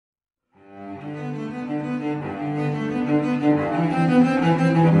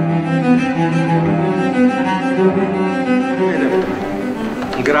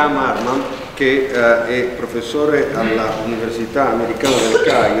Graham Harman, che è professore all'Università Americana del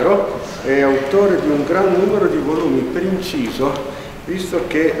Cairo, è autore di un gran numero di volumi, per inciso, visto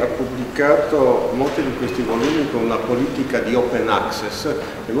che ha pubblicato molti di questi volumi con una politica di open access.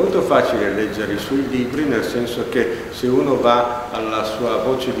 È molto facile leggere i suoi libri, nel senso che se uno va alla sua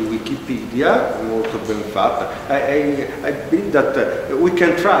voce di Wikipedia, è molto ben fatta. I believe that we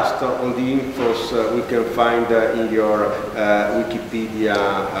can trust on the infos we can find in your Wikipedia.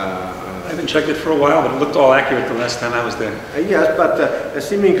 I haven't checked it for a while, but it looked all accurate the last time I was there. Yes, but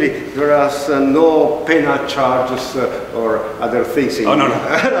seemingly there are no penal charges or other things. Oh, no, no.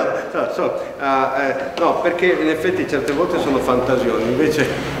 No, perché in effetti certe volte sono fantasioni, invece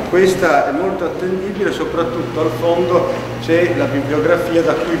questa è molto attendibile, soprattutto al fondo c'è la bibliografia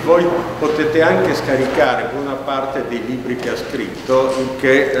da cui voi potete anche scaricare buona parte dei libri che ha scritto, il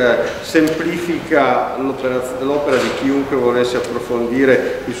che semplifica l'opera di chiunque volesse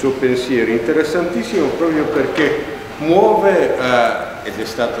approfondire il suo pensiero. Interessantissimo proprio perché muove, ed è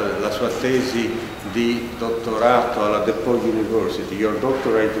stata la sua tesi di dottorato alla DePaul University, your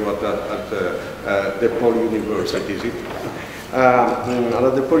doctorate was at DePaul University, is it? Alla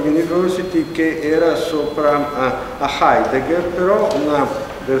DePaul University, che era sopra a Heidegger, però una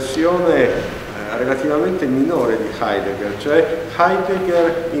versione relativamente minore di Heidegger, cioè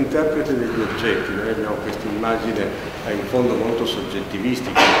Heidegger interprete degli oggetti. Noi abbiamo questa immagine in fondo molto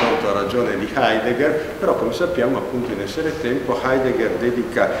soggettivistica, in quanto ha ragione di Heidegger, però come sappiamo appunto in essere tempo Heidegger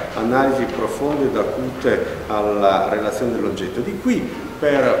dedica analisi profonde ed acute alla relazione dell'oggetto. Di qui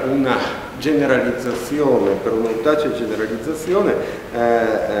per una generalizzazione, per un'audace generalizzazione,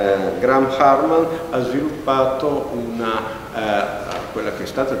 Graham Harman ha sviluppato quella che è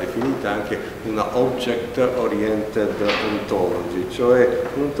stata definita anche una object-oriented ontology, cioè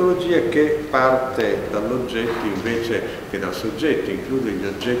un'ontologia che parte dall'oggetto invece che dal soggetto, include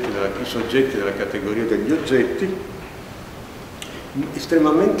i soggetti della categoria degli oggetti,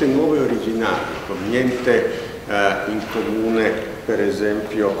 estremamente nuovi e originali, con niente in comune per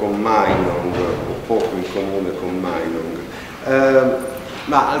esempio con Meinong, o poco in comune con Meinong.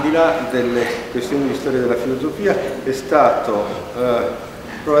 Ma al di là delle questioni di storia della filosofia è stato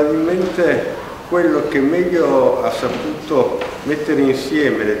probabilmente quello che meglio ha saputo mettere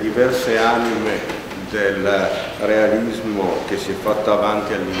insieme le diverse anime del realismo che si è fatto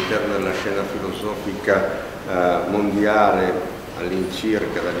avanti all'interno della scena filosofica mondiale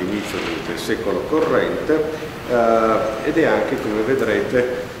all'incirca dall'inizio del secolo corrente, ed è anche, come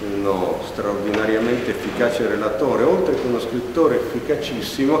vedrete, uno straordinariamente efficace relatore, oltre che uno scrittore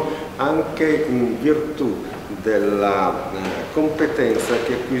efficacissimo, anche in virtù della competenza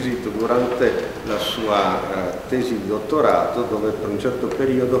che ha acquisito durante la sua tesi di dottorato, dove per un certo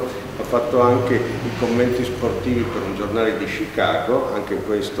periodo ha fatto anche i commenti sportivi per un giornale di Chicago, anche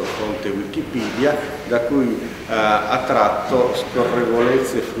questo fonte Wikipedia, da cui ha tratto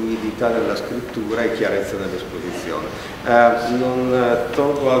scorrevolezza e fluidità della scrittura e chiarezza dell'esposizione. Non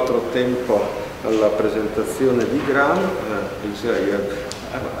tolgo altro tempo alla presentazione di Graham.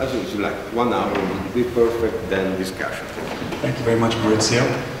 As it's like 1 hour would be perfect, then discussion. Thank you very much, Maurizio.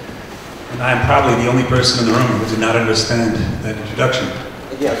 And I am probably the only person in the room who did not understand that introduction.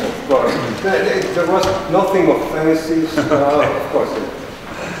 Yes, of course. There was nothing offensive, of course.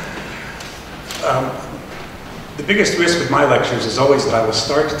 The biggest risk with my lectures is always that I will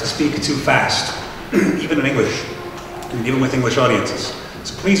start to speak too fast, even in English, and even with English audiences.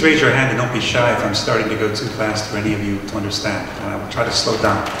 So please raise your hand and don't be shy if I'm starting to go too fast for any of you to understand. And I will try to slow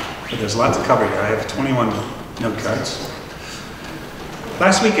down. But there's a lot to cover here. I have 21 note cards.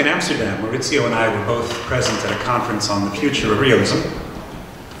 Last week in Amsterdam, Maurizio and I were both present at a conference on the future of realism.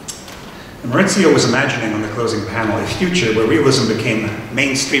 And Maurizio was imagining on the closing panel a future where realism became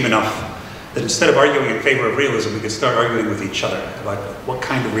mainstream enough that instead of arguing in favor of realism, we could start arguing with each other about what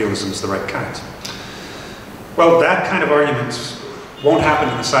kind of realism is the right kind. Well, that kind of argument won't happen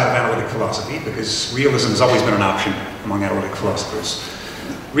on the side of analytic philosophy, because realism has always been an option among analytic philosophers.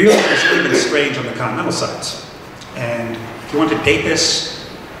 Realism has really been strange on the continental sides. And if you want to date this,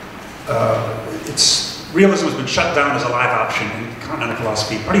 realism has been shut down as a live option in continental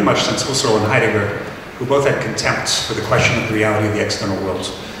philosophy pretty much since Husserl and Heidegger, who both had contempt for the question of the reality of the external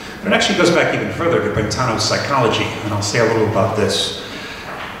world. But it actually goes back even further to Brentano's psychology, and I'll say a little about this.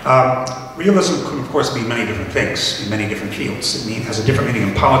 Realism can, of course, mean many different things in many different fields. It has a different meaning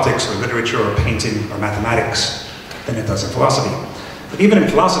in politics or literature or painting or mathematics than it does in philosophy. But even in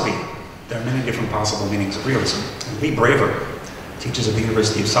philosophy, there are many different possible meanings of realism. And Lee Braver, teaches at the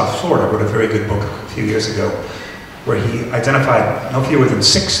University of South Florida, wrote a very good book a few years ago where he identified no fewer than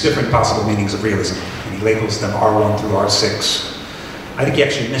 6 different possible meanings of realism, and he labels them R1 through R6. I think he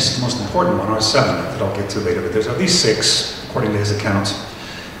actually missed the most important one, R7, that I'll get to later, but there's at least 6, according to his account.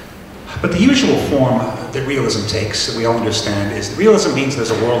 But the usual form that realism takes, that we all understand, is that realism means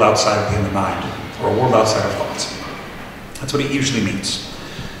there's a world outside of the human mind, or a world outside of thought. That's what it usually means.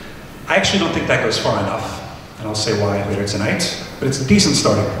 I actually don't think that goes far enough, and I'll say why later tonight, but it's a decent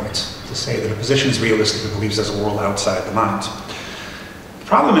starting point to say that a position is realistic that believes there's a world outside the mind. The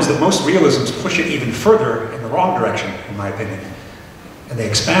problem is that most realisms push it even further in the wrong direction, in my opinion. And they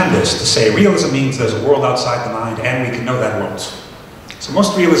expand this to say realism means there's a world outside the mind and we can know that world. So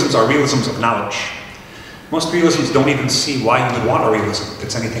most realisms are realisms of knowledge. Most realisms don't even see why you would want a realism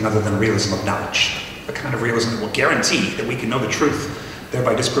that's anything other than a realism of knowledge. The kind of realism that will guarantee that we can know the truth,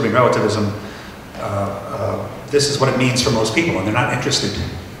 thereby disproving relativism. This is what it means for most people, and they're not interested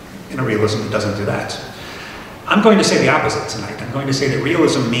in a realism that doesn't do that. I'm going to say the opposite tonight. I'm going to say that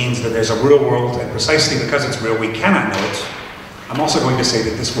realism means that there's a real world, and precisely because it's real, we cannot know it. I'm also going to say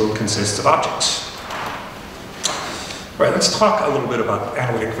that this world consists of objects. All right, let's talk a little bit about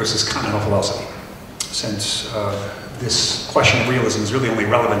analytic versus continental philosophy, since this question of realism is really only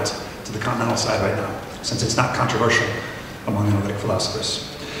relevant to the continental side right now, since it's not controversial among analytic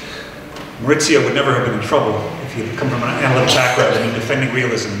philosophers. Maurizio would never have been in trouble if he had come from an analytic background and been defending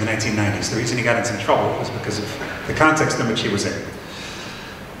realism in the 1990s. The reason he got into trouble was because of the context in which he was in.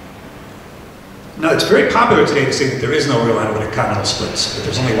 Now, it's very popular today to say that there is no real analytic continental splits, that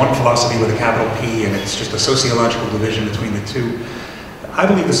there's only one philosophy with a capital P and it's just a sociological division between the two. I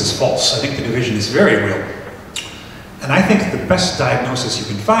believe this is false. I think the division is very real. And I think the best diagnosis you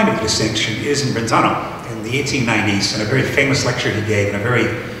can find of the distinction is in Brentano in the 1890s, in a very famous lecture he gave, in a very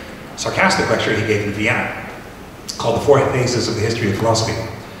sarcastic lecture he gave in Vienna, called The 4 Phases of the History of Philosophy.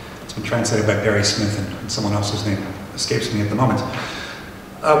 It's been translated by Barry Smith and someone else whose name escapes me at the moment.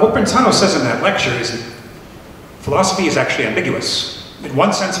 What Brentano says in that lecture is that philosophy is actually ambiguous. In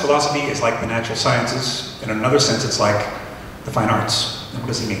one sense, philosophy is like the natural sciences. In another sense, it's like the fine arts. And what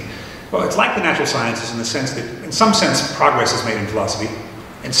does he mean? Well, it's like the natural sciences in the sense that, in some sense, progress is made in philosophy.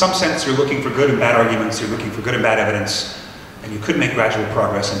 In some sense, you're looking for good and bad arguments, you're looking for good and bad evidence, and you could make gradual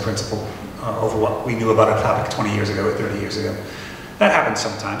progress in principle over what we knew about a topic 20 years ago or 30 years ago. That happens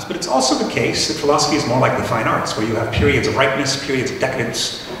sometimes, but it's also the case that philosophy is more like the fine arts, where you have periods of ripeness, periods of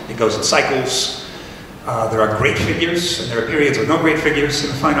decadence, it goes in cycles. There are great figures, and there are periods with no great figures in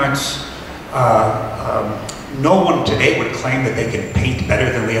the fine arts. No one today would claim that they can paint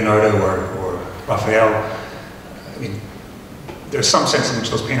better than Leonardo or Raphael. I mean, there's some sense in which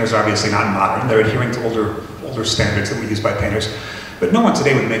those painters are obviously not modern. They're adhering to older standards that were used by painters. But no one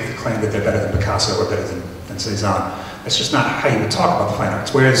today would make the claim that they're better than Picasso or better than Cezanne. That's just not how you would talk about the fine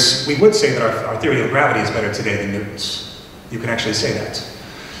arts. Whereas we would say that our theory of gravity is better today than Newton's. You can actually say that.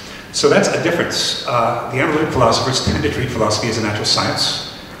 So that's a difference. The analytic philosophers tend to treat philosophy as a natural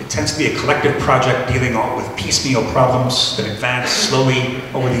science. It tends to be a collective project dealing with piecemeal problems that advance slowly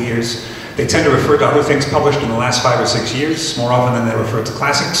over the years. They tend to refer to other things published in the last 5 or 6 years, more often than they refer to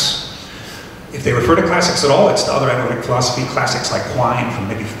classics. If they refer to classics at all, it's to other analytic philosophy, classics like Quine from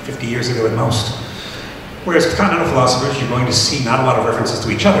maybe 50 years ago at most. Whereas with continental philosophers, you're going to see not a lot of references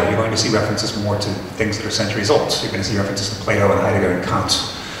to each other. You're going to see references more to things that are centuries old. So you're going to see references to Plato and Heidegger and Kant.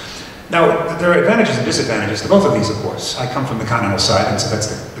 Now, there are advantages and disadvantages to both of these, of course. I come from the continental side, and so that's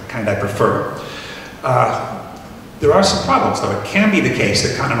the kind I prefer. There are some problems, though. It can be the case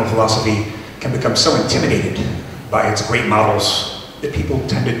that continental philosophy can become so intimidated by its great models that people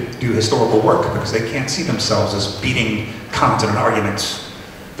tend to do historical work because they can't see themselves as beating Kant in an argument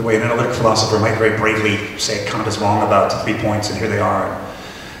the way an analytic philosopher might very bravely say Kant is wrong about 3 points and here they are.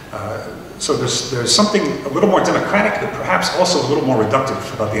 So there's something a little more democratic, but perhaps also a little more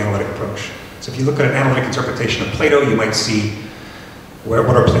reductive about the analytic approach. So if you look at an analytic interpretation of Plato, you might see what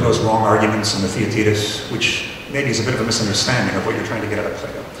are Plato's wrong arguments in the Theaetetus, which maybe is a bit of a misunderstanding of what you're trying to get out of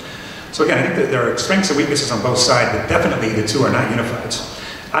Plato. So again, I think that there are strengths and weaknesses on both sides, but definitely the two are not unified.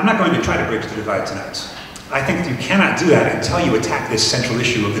 I'm not going to try to bridge the divide tonight. I think you cannot do that until you attack this central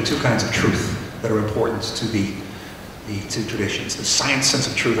issue of the two kinds of truth that are important to the two traditions, the science sense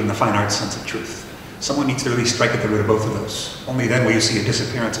of truth and the fine arts sense of truth. Someone needs to really strike at the root of both of those. Only then will you see a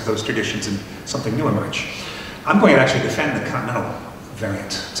disappearance of those traditions and something new emerge. I'm going to actually defend the continental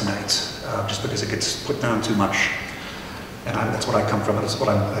variant tonight, just because it gets put down too much. And that's what I come from, and that's what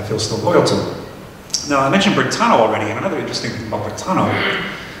I feel still loyal to. Now, I mentioned Brentano already, and another interesting thing about Brentano,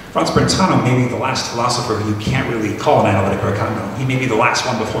 Franz Brentano may be the last philosopher who you can't really call an analytic or a continental. He may be the last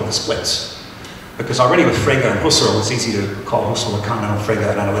one before the splits. Because already with Frege and Husserl, it's easy to call Husserl a continental, Frege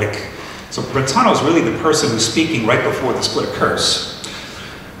an analytic. So Brentano is really the person who's speaking right before the split occurs.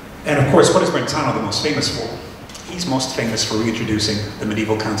 And of course, what is Brentano the most famous for? He's most famous for reintroducing the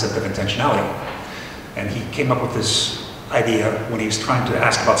medieval concept of intentionality. And he came up with this idea when he was trying to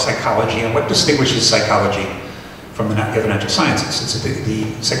ask about psychology and what distinguishes psychology from the other natural sciences. It's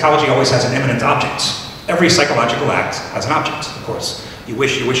the psychology always has an immanent object. Every psychological act has an object, of course. You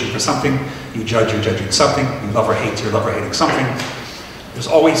wish, you're wishing for something. You judge, you're judging something. You love or hate, you're love or hating something. There's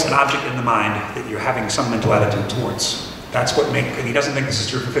always an object in the mind that you're having some mental attitude towards. That's what makes, and he doesn't think this is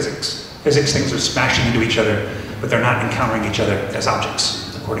true for physics. Physics, things are smashing into each other, but they're not encountering each other as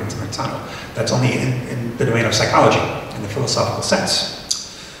objects, according to Brentano. That's only in the domain of psychology, in the philosophical sense.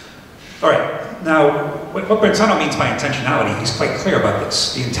 All right, now, what Brentano means by intentionality, he's quite clear about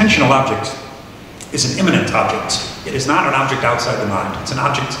this. The intentional object is an immanent object. It is not an object outside the mind. It's an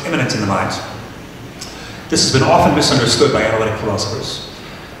object immanent in the mind. This has been often misunderstood by analytic philosophers.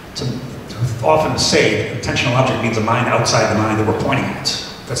 To often say that intentional object means a mind outside the mind that we're pointing at.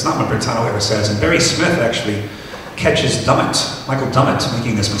 That's not what Brentano ever says. And Barry Smith actually catches Michael Dummett,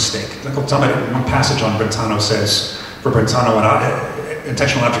 making this mistake. Michael Dummett, in one passage on Brentano, says, for Brentano, an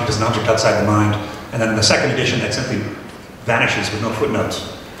intentional object is an object outside the mind. And then in the second edition, that simply vanishes with no footnote.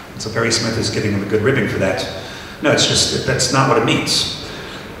 And so Barry Smith is giving him a good ribbing for that. No, it's just, that's not what it means.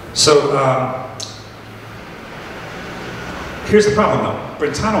 So, here's the problem though.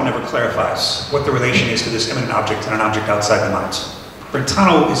 Brentano never clarifies what the relation is to this immanent object and an object outside the mind.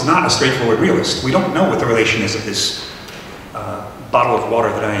 Brentano is not a straightforward realist. We don't know what the relation is of this bottle of water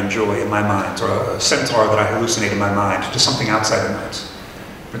that I enjoy in my mind, or a centaur that I hallucinate in my mind, to something outside the mind.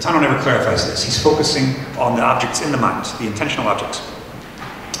 Brentano never clarifies this. He's focusing on the objects in the mind, the intentional objects.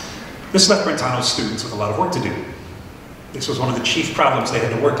 This left Brentano's students with a lot of work to do. This was one of the chief problems they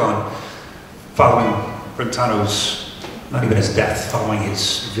had to work on following Brentano's, not even his death, following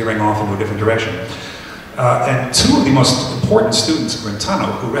his veering off into a different direction. And two of the most important students of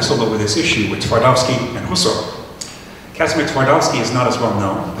Brentano who wrestled over this issue were Twardowski and Husserl. Casimir Twardowski is not as well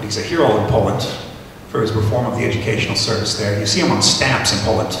known, but he's a hero in Poland for his reform of the educational service there. You see him on stamps in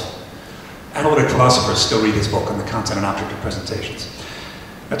Poland. Analytic philosophers still read his book on the content and object of presentations.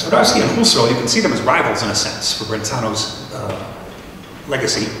 Now, Twardowski and Husserl, you can see them as rivals in a sense for Brentano's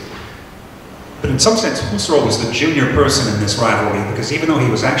legacy. But in some sense, Husserl was the junior person in this rivalry, because even though he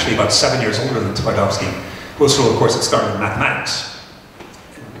was actually about 7 years older than Twardowski, Husserl, of course, had started in mathematics.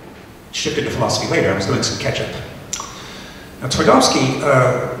 Shifted to philosophy later. I was doing some catch-up. Now, Twardowski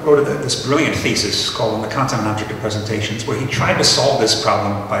wrote this brilliant thesis called On the Content and Object of Presentations, where he tried to solve this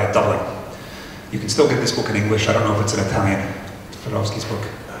problem by a doubling. You can still get this book in English. I don't know if it's in Italian. Twardowski's book.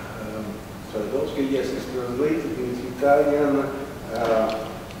 Twardowski, yes, is translated into Italian.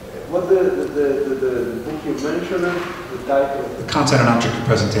 What the book you mentioned, the title? The Content and Object of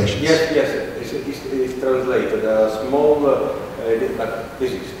Presentations. Yes, it's translated. A small,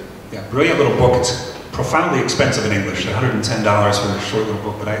 exist. Yeah, brilliant little book. It's profoundly expensive in English, $110 for a short little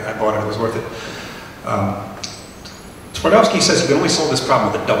book, but I bought it, it was worth it. Twardowski says you can only solve this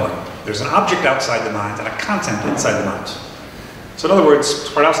problem with a doubling. There's an object outside the mind and a content inside the mind. So in other words,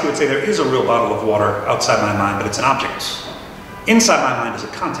 Twardowski would say there is a real bottle of water outside my mind, but it's an object. Inside my mind is a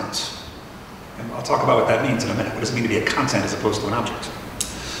content. And I'll talk about what that means in a minute. What does it mean to be a content as opposed to an object?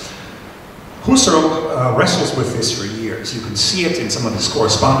 Husserl wrestles with this for years. You can see it in some of his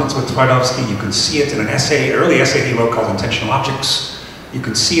correspondence with Twardowski. You can see it in an early essay he wrote called Intentional Objects. You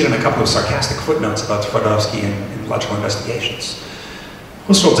can see it in a couple of sarcastic footnotes about Twardowski in Logical Investigations.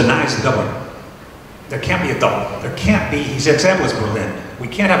 Husserl denies the doubling. There can't be a double. There can't be, his example is Berlin. We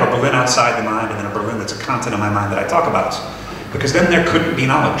can't have a Berlin outside the mind and then a Berlin that's a content in my mind that I talk about. Because then there couldn't be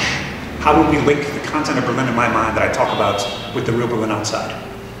knowledge. How would we link the content of Berlin in my mind that I talk about with the real Berlin outside?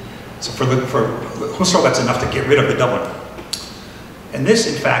 So for Husserl, that's enough to get rid of the doubling. And this,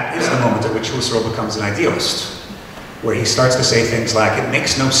 in fact, is the moment at which Husserl becomes an idealist, where he starts to say things like, it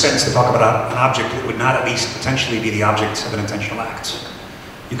makes no sense to talk about an object that would not at least potentially be the object of an intentional act.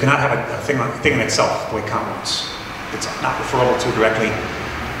 You cannot have a thing in itself the way Kant wants. It's not referable to directly.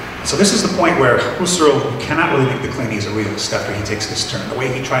 So this is the point where Husserl, you cannot really make the claim he's a realist after he takes this turn. The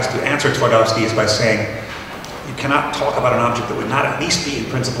way he tries to answer Twardowski is by saying, you cannot talk about an object that would not at least be, in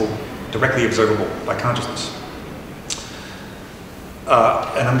principle, directly observable by consciousness.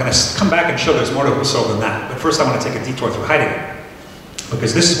 And I'm going to come back and show there's more to Husserl than that. But first I want to take a detour through Heidegger.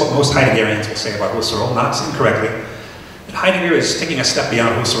 Because this is what most Heideggerians will say about Husserl, not incorrectly. That Heidegger is taking a step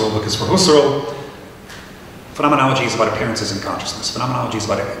beyond Husserl, because for Husserl, phenomenology is about appearances in consciousness. Phenomenology is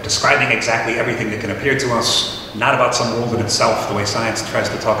about describing exactly everything that can appear to us, not about some world in itself, the way science tries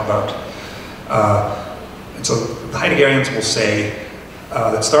to talk about. And so the Heideggerians will say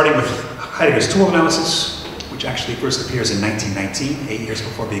that starting with Heidegger's tool analysis, which actually first appears in 1919, 8 years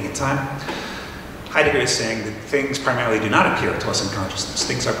before being in time. Heidegger is saying that things primarily do not appear to us in consciousness.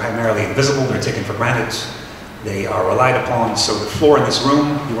 Things are primarily invisible, they're taken for granted, they are relied upon. So the floor in this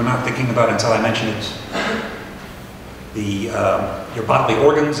room, you were not thinking about until I mentioned it. Your bodily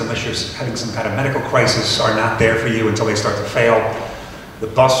organs, unless you're having some kind of medical crisis, are not there for you until they start to fail. The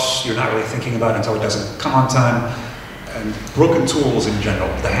bus, you're not really thinking about until it doesn't come on time. And broken tools in general,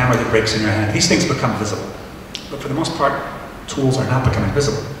 the hammer that breaks in your hand, these things become visible. But for the most part, tools are not becoming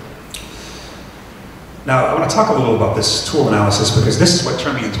visible. Now, I want to talk a little about this tool analysis because this is what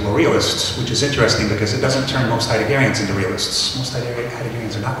turned me into a realist, which is interesting because it doesn't turn most Heideggerians into realists. Most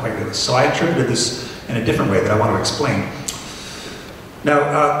Heideggerians are not quite realists. So I attributed this in a different way that I want to explain.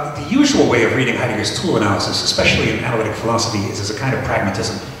 Now, the usual way of reading Heidegger's tool analysis, especially in analytic philosophy, is as a kind of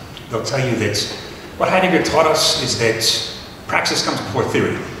pragmatism. They'll tell you that what Heidegger taught us is that praxis comes before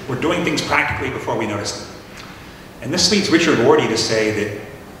theory. We're doing things practically before we notice them. And this leads Richard Rorty to say that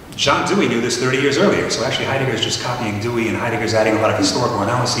John Dewey knew this 30 years earlier. So actually Heidegger is just copying Dewey and Heidegger's adding a lot of historical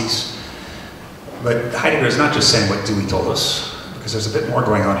analyses. But Heidegger is not just saying what Dewey told us, because there's a bit more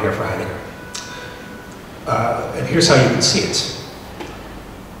going on here for Heidegger. And here's how you can see it.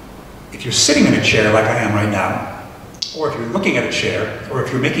 If you're sitting in a chair like I am right now, or if you're looking at a chair, or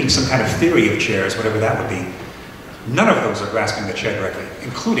if you're making some kind of theory of chairs, whatever that would be, none of those are grasping the chair directly,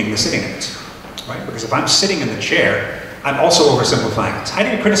 including the sitting in it, right? Because if I'm sitting in the chair, I'm also oversimplifying it.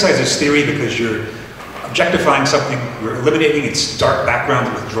 Heidegger criticizes theory because you're objectifying something, you're eliminating its dark background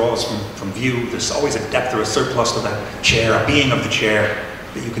that withdraws from view. There's always a depth or a surplus to that chair, a being of the chair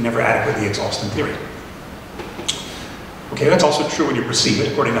that you can never adequately exhaust in theory. Okay, that's also true when you perceive it,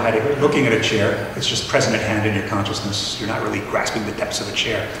 according to Heidegger. Looking at a chair, it's just present at hand in your consciousness. You're not really grasping the depths of a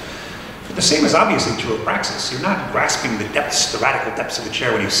chair. But the same is obviously true of praxis. You're not grasping the depths, the radical depths of the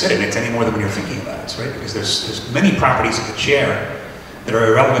chair when you sit in it any more than when you're thinking about it, right? Because there's many properties of the chair that are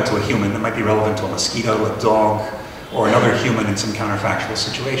irrelevant to a human that might be relevant to a mosquito, a dog, or another human in some counterfactual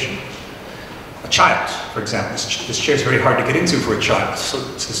situation. A child, for example. This chair is very hard to get into for a child. So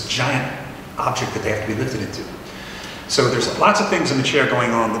it's this giant object that they have to be lifted into. So there's lots of things in the chair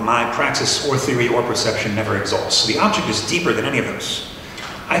going on that my praxis or theory or perception never exhausts. So the object is deeper than any of those.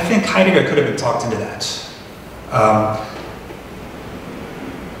 I think Heidegger could have been talked into that.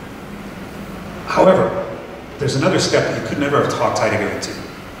 However, there's another step that you could never have talked Heidegger into.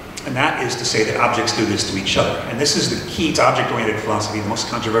 And that is to say that objects do this to each other. And this is the key to object-oriented philosophy, the most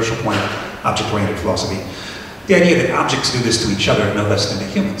controversial point of object-oriented philosophy. The idea that objects do this to each other no less than to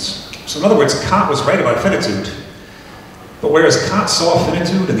humans. So in other words, Kant was right about finitude. But whereas Kant saw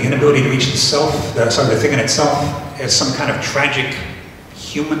finitude and the inability to reach the self, the thing in itself, as some kind of tragic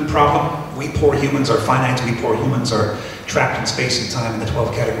human problem, we poor humans are finite, we poor humans are trapped in space and time in the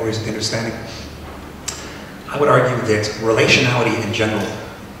 12 categories of the understanding. I would argue that relationality in general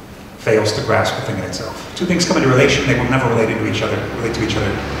fails to grasp the thing in itself. Two things come into relation, they will never relate to each other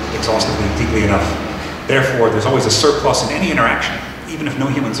exhaustively, deeply enough. Therefore, there's always a surplus in any interaction, even if no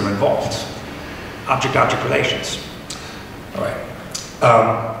humans are involved. Object-object relations. All right.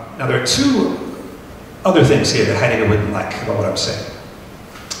 Now there are two other things here that Heidegger wouldn't like about what I'm saying.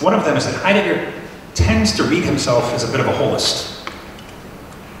 One of them is that Heidegger tends to read himself as a bit of a holist.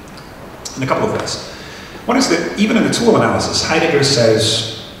 In a couple of ways. One is that even in the tool analysis, Heidegger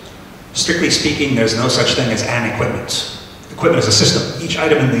says, strictly speaking, there's no such thing as an equipment. Equipment is a system. Each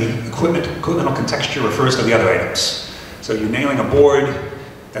item in the equipmental contexture refers to the other items. So you're nailing a board,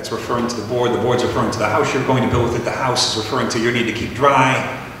 that's referring to the board's referring to the house you're going to build with it, the house is referring to your need to keep dry,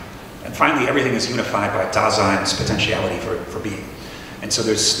 and finally everything is unified by Dasein's potentiality for being. And so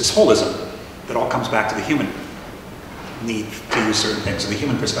there's this holism that all comes back to the human need to use certain things, or the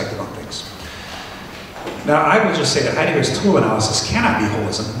human perspective on things. Now I would just say that Heidegger's tool analysis cannot be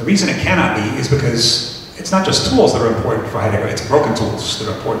holism. The reason it cannot be is because it's not just tools that are important for Heidegger, it's broken tools that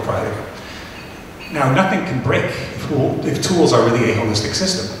are important for Heidegger. Now, nothing can break if tools are really a holistic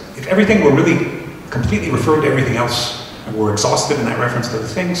system. If everything were really completely referred to everything else and were exhausted in that reference to the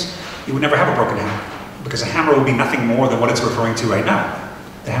things, you would never have a broken hammer. Because a hammer would be nothing more than what it's referring to right now.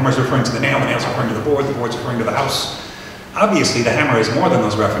 The hammer is referring to the nail's referring to the board's referring to the house. Obviously, the hammer is more than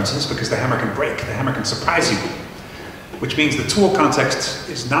those references because the hammer can break, the hammer can surprise you. Which means the tool context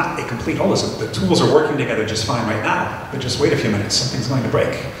is not a complete holism. The tools are working together just fine right now, but just wait a few minutes, something's going to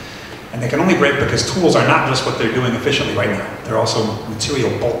break. And they can only break because tools are not just what they're doing efficiently right now. They're also material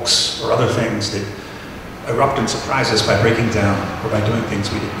bulks or other things that erupt and surprise us by breaking down or by doing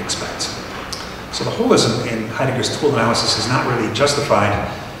things we didn't expect. So the holism in Heidegger's tool analysis is not really justified,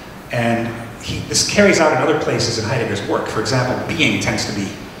 and this carries out in other places in Heidegger's work. For example, being tends to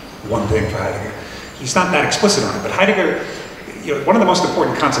be one thing for Heidegger. He's not that explicit on it, but Heidegger, one of the most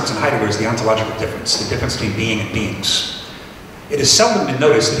important concepts in Heidegger is the ontological difference, the difference between being and beings. It has seldom been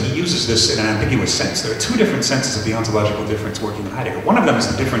noticed that he uses this in an ambiguous sense. There are two different senses of the ontological difference working in Heidegger. One of them is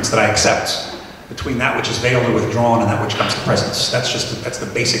the difference that I accept between that which is veiled or withdrawn and that which comes to presence. That's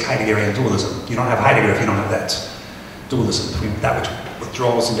the basic Heideggerian dualism. You don't have Heidegger if you don't have that dualism between that which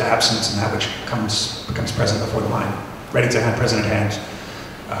withdraws into absence and that which becomes present before the mind. Ready to hand, present at hand,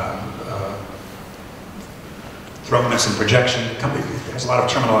 thrownness and projection. There's a lot of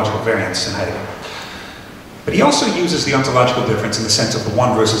terminological variance in Heidegger. But he also uses the ontological difference in the sense of the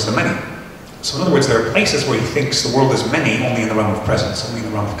one versus the many. So in other words, there are places where he thinks the world is many only in the realm of presence, only in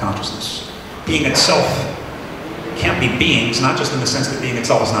the realm of consciousness. Being itself can't be beings, not just in the sense that being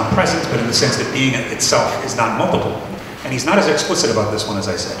itself is not present, but in the sense that being itself is not multiple. And he's not as explicit about this one as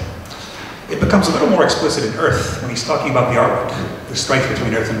I said. It becomes a little more explicit in Earth when he's talking about the artwork, the strife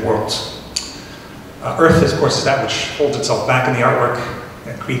between Earth and worlds. Earth, of course, is that which holds itself back in the artwork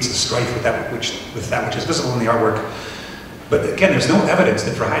and creates a strife with that which is visible in the artwork. But again, there's no evidence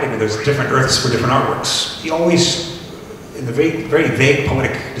that for Heidegger there's different Earths for different artworks. He always, in the very, very vague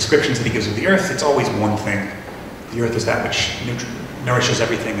poetic descriptions that he gives of the Earth, it's always one thing. The Earth is that which nourishes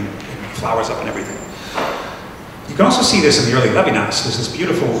everything and flowers up and everything. You can also see this in the early Levinas. There's this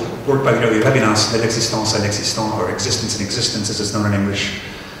beautiful work by the early Levinas, L'existence à l'existant, or Existence in Existence as it's known in English,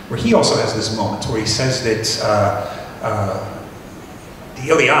 where he also has this moment where he says that the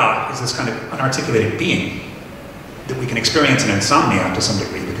Iliad is this kind of unarticulated being that we can experience in insomnia to some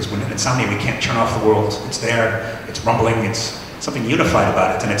degree, because when in insomnia we can't turn off the world. It's there, it's rumbling, it's something unified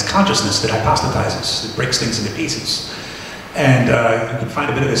about it, and it's consciousness that hypostatizes, that breaks things into pieces. And you can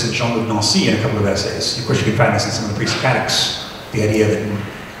find a bit of this in Jean-Luc Nancy in a couple of essays. Of course, you can find this in some of the pre-Socratics, the idea that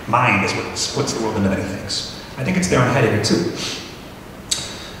mind is what splits the world into many things. I think it's there in Heidegger too.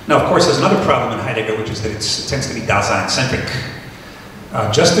 Now, of course, there's another problem in Heidegger, which is that it tends to be Dasein-centric.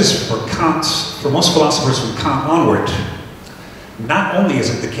 Just as for Kant, for most philosophers from Kant onward, not only is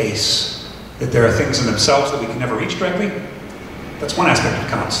it the case that there are things in themselves that we can never reach directly, that's one aspect of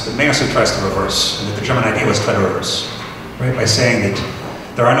Kant that Meillet tries to reverse, and that the German idealists try to reverse, right? By saying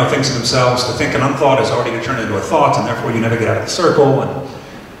that there are no things in themselves, to think an unthought is already to turn into a thought, and therefore you never get out of the circle, and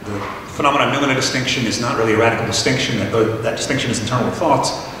the phenomenon-noumena distinction is not really a radical distinction, that distinction is internal to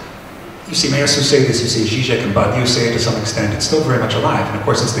thought. You see Meillet say this, you see Zizek and Badiou say it to some extent. It's still very much alive, and of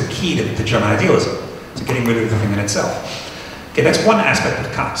course it's the key to German idealism, to getting rid of the thing in itself. Okay, that's one aspect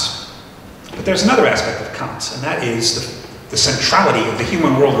of Kant's. But there's another aspect of Kant's, and that is the centrality of the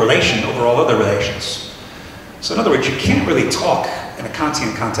human world relation over all other relations. So in other words, you can't really talk in a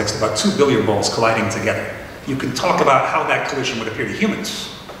Kantian context about two billiard balls colliding together. You can talk about how that collision would appear to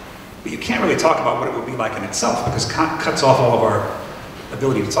humans, but you can't really talk about what it would be like in itself, because Kant cuts off all of our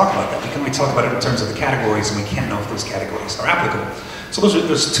ability to talk about that. We can only talk about it in terms of the categories, and we can't know if those categories are applicable. So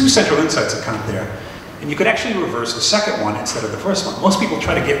there's two central insights of Kant there. And you could actually reverse the second one instead of the first one. Most people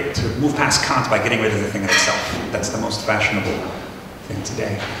try to move past Kant by getting rid of the thing in itself. That's the most fashionable thing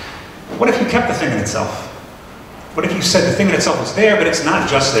today. What if you kept the thing in itself? What if you said the thing in itself is there, but it's not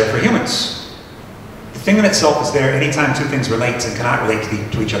just there for humans? The thing in itself is there anytime two things relate and cannot relate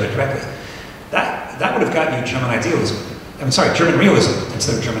to each other directly. That would have gotten you German idealism. German realism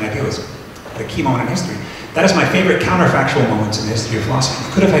instead of German idealism, at a key moment in history. That is my favorite counterfactual moment in the history of philosophy.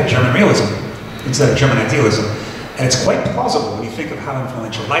 You could have had German realism instead of German idealism, and it's quite plausible when you think of how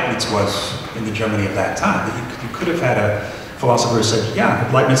influential Leibniz was in the Germany of that time, that you could have had a philosopher who said, yeah,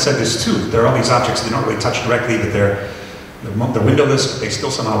 Leibniz said this too. There are all these objects that don't really touch directly, but they're windowless, but they still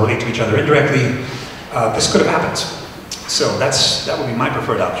somehow relate to each other indirectly. This could have happened. So that would be my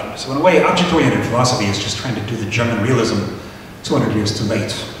preferred option. So in a way, object-oriented philosophy is just trying to do the German realism 200 years too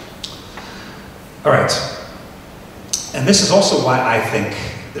late. All right. And this is also why I think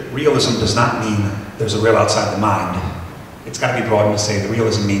that realism does not mean there's a real outside the mind. It's got to be broadened to say the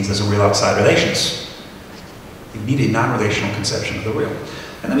realism means there's a real outside relations. You need a non-relational conception of the real.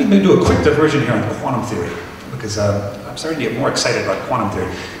 And let me do a quick diversion here on quantum theory, because I'm starting to get more excited about quantum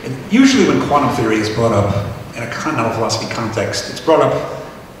theory. And usually when quantum theory is brought up in a continental philosophy context, it's brought up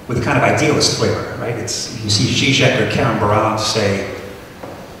with a kind of idealist flavor, right? You see Zizek or Karen Barad say,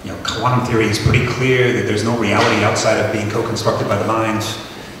 quantum theory is pretty clear that there's no reality outside of being co-constructed by the mind.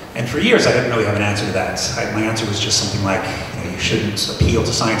 And for years, I didn't really have an answer to that. My answer was just something like, you shouldn't appeal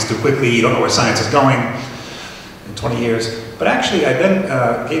to science too quickly, you don't know where science is going in 20 years. But actually, I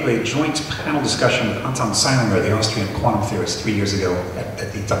then gave a joint panel discussion with Anton Seilinger, the Austrian quantum theorist, 3 years ago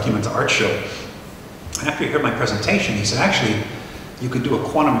at the Documenta Art Show. And after he heard my presentation, he said, actually, you could do a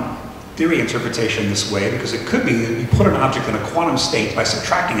quantum theory interpretation this way because it could be that you put an object in a quantum state by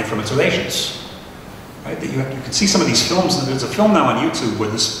subtracting it from its relations. Right? That you can see some of these films, and there's a film now on YouTube where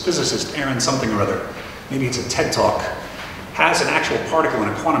this physicist, Aaron something or other, maybe it's a TED Talk, has an actual particle in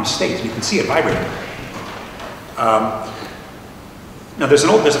a quantum state, and you can see it vibrating. Now there's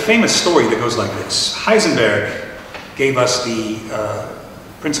a famous story that goes like this. Heisenberg gave us the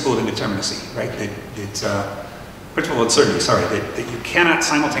principle of indeterminacy, right? Principle of uncertainty, sorry, that you cannot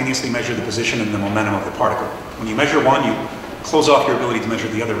simultaneously measure the position and the momentum of the particle. When you measure one, you close off your ability to measure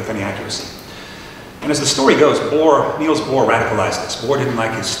the other with any accuracy. And as the story goes, Niels Bohr radicalized this. Bohr didn't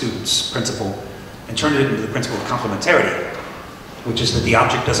like his student's principle and turned it into the principle of complementarity, which is that the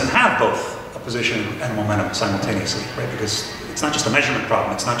object doesn't have both a position and a momentum simultaneously, right? Because it's not just a measurement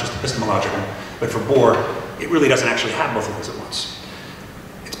problem, it's not just epistemological, but for Bohr, it really doesn't actually have both of those at once.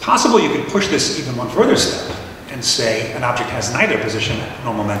 It's possible you could push this even one further step and say an object has neither position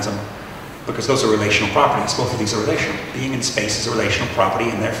nor momentum because those are relational properties. Both of these are relational. Being in space is a relational property,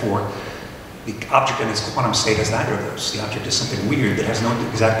 and therefore the object in its quantum state has neither of those. The object is something weird that has no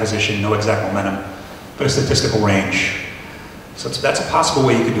exact position, no exact momentum, but a statistical range. So that's a possible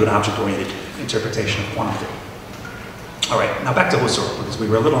way you could do an object-oriented interpretation of quantum theory. All right, now back to Husserl, because we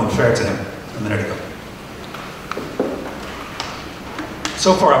were a little unfair to him a minute ago.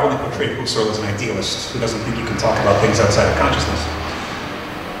 So far, I've only portrayed Husserl as an idealist who doesn't think you can talk about things outside of consciousness.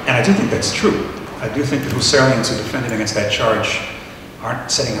 And I do think that's true. I do think that Husserlians who defended against that charge aren't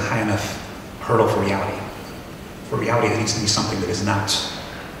setting a high enough hurdle for reality. For reality, it needs to be something that is not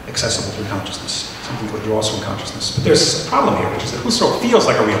accessible through consciousness, something that withdraws from consciousness. But there's a problem here, which is that Husserl feels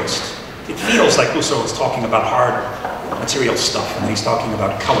like a realist. It feels like Husserl is talking about hard material stuff, and he's talking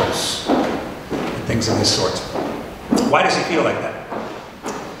about colors and things of this sort. Why does he feel like that?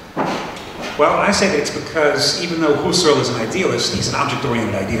 Well, I say that it's because even though Husserl is an idealist, he's an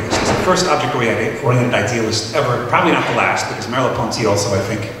object-oriented idealist. He's the first object-oriented idealist ever, probably not the last, because Merleau-Ponty also, I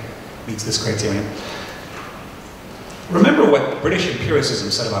think, meets this criterion. Remember what British empiricism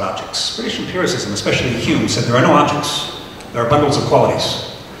said about objects. British empiricism, especially Hume, said there are no objects. There are bundles of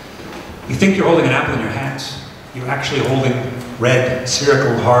qualities. You think you're holding an apple in your hands. You're actually holding red,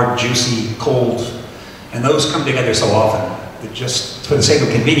 spherical, hard, juicy, cold, and those come together so often that just for the sake of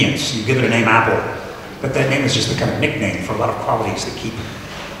convenience, you give it a name apple, but that name is just a kind of nickname for a lot of qualities that keep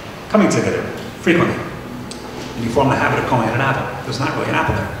coming together frequently. And you form the habit of calling it an apple. There's not really an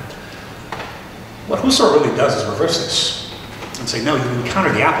apple there. What Husserl really does is reverse this and say, no, you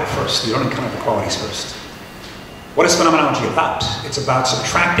encounter the apple first, you don't encounter the qualities first. What is phenomenology about? It's about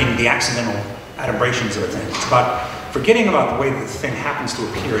subtracting the accidental adumbrations of a thing. It's about forgetting about the way the thing happens to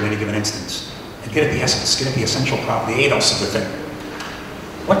appear in any given instance and get at the essence, get at the essential property, the ethos of the thing.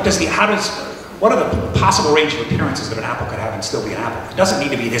 What are the possible range of appearances that an apple could have and still be an apple? It doesn't need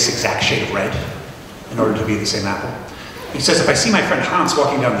to be this exact shade of red in order to be the same apple. He says, if I see my friend Hans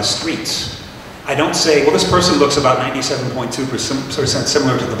walking down the street, I don't say, well, this person looks about 97.2%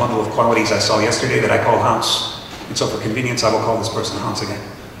 similar to the bundle of qualities I saw yesterday that I call Hans, and so for convenience, I will call this person Hans again.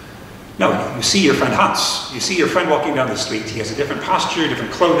 No, you see your friend Hans. You see your friend walking down the street. He has a different posture,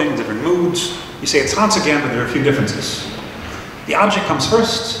 different clothing, different moods. You say it's Hans again, but there are a few differences. The object comes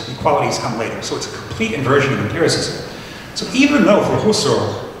first, the qualities come later. So it's a complete inversion of empiricism. So even though for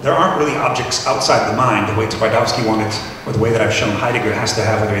Husserl, there aren't really objects outside the mind, the way Twardowski wanted, or the way that I've shown Heidegger has to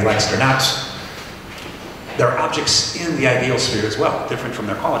have whether he likes it or not, there are objects in the ideal sphere as well, different from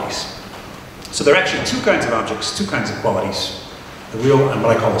their qualities. So there are actually two kinds of objects, two kinds of qualities. The real and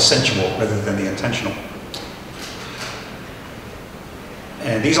what I call the sensual rather than the intentional.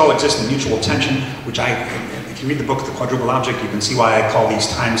 And these all exist in mutual tension, which if you read the book, The Quadruple Object, you can see why I call these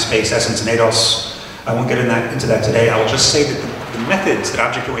time, space, essence, and ethos. I won't get into that today. I will just say that the methods that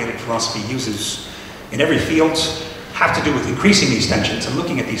object-oriented philosophy uses in every field have to do with increasing these tensions and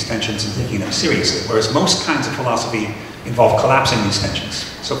looking at these tensions and taking them seriously, whereas most kinds of philosophy involve collapsing these tensions.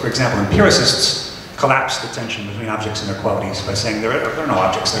 So for example, empiricists collapse the tension between objects and their qualities by saying there are no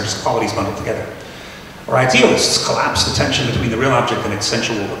objects, they're just qualities bundled together. Or idealists collapse the tension between the real object and its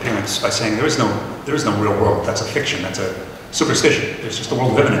sensual appearance by saying there is no real world, that's a fiction, that's a superstition, there's just a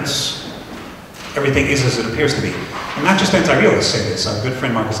world of evidence. Everything is as it appears to be. And not just anti-realists say this. Our good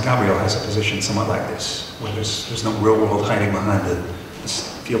friend Marcus Gabriel has a position somewhat like this, where there's no real world hiding behind the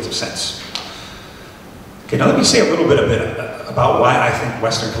fields of sense. Okay, now let me say a little bit about why I think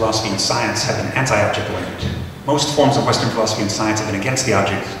Western philosophy and science have been anti-object oriented. Most forms of Western philosophy and science have been against the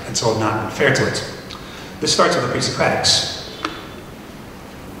object, and so have not been fair to it. This starts with the pre-Socratics,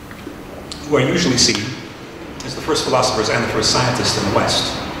 who are usually seen as the first philosophers and the first scientists in the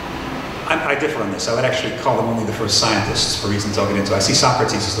West. I differ on this. I would actually call them only the first scientists for reasons I'll get into. I see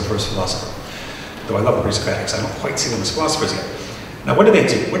Socrates as the first philosopher, though I love the pre-Socratics. I don't quite see them as philosophers yet. Now, what do they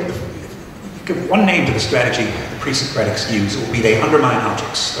do? Give one name to the strategy the pre-Socratics use, it will be they undermine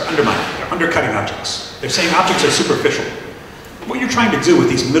objects. They're undermining, they're undercutting objects. They're saying objects are superficial. What you're trying to do with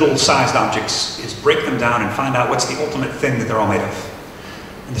these middle-sized objects is break them down and find out what's the ultimate thing that they're all made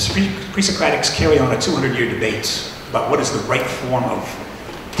of. And the pre-Socratics carry on a 200-year debate about what is the right form of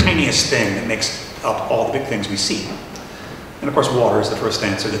tiniest thing that makes up all the big things we see. And of course, water is the first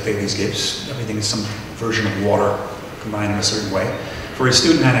answer that Thales gives. Everything is some version of water combined in a certain way. For his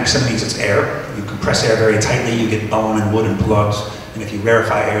student Anaximenes, it's air. You compress air very tightly, you get bone and wood and blood. And if you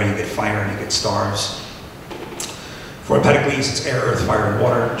rarefy air, you get fire and you get stars. For Empedocles, it's air, earth, fire, and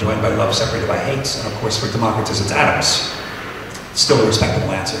water, joined by love, separated by hate. And of course, for Democritus, it's atoms. Still a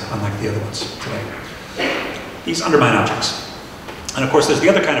respectable answer, unlike the other ones today. These undermine objects. And of course, there's the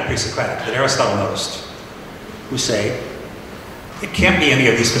other kind of pre-Socratic that Aristotle noticed, who say, it can't be any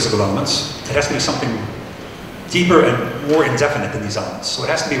of these physical elements. It has to be something deeper and more indefinite than these elements. So it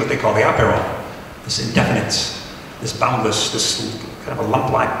has to be what they call the aperon, this indefinite, this boundless, this kind of a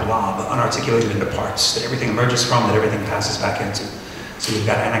lump-like blob, unarticulated into parts, that everything emerges from, that everything passes back into. So you've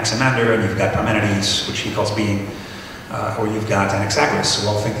got Anaximander, and you've got Parmenides, which he calls being, or you've got Anaxagoras, who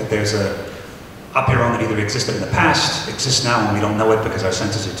all think that there's a aperon that either existed in the past, exists now, and we don't know it because our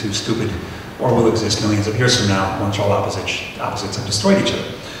senses are too stupid, or will exist millions of years from now, once all opposites have destroyed each other.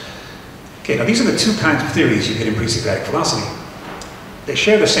 Okay, now these are the two kinds of theories you get in pre-Socratic philosophy. They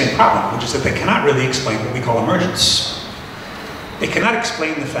share the same problem, which is that they cannot really explain what we call emergence. They cannot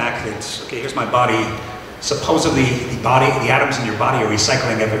explain the fact that, okay, here's my body, supposedly the atoms in your body are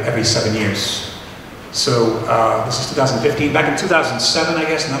recycling every 7 years. So this is 2015. Back in 2007, I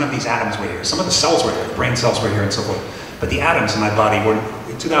guess, none of these atoms were here. Some of the cells were here, the brain cells were here and so forth. But the atoms in my body were,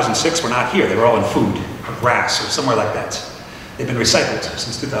 in 2006, were not here. They were all in food or grass or somewhere like that. They've been recycled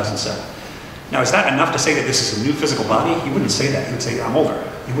since 2007. Now, is that enough to say that this is a new physical body? You wouldn't say that. You would say, I'm older.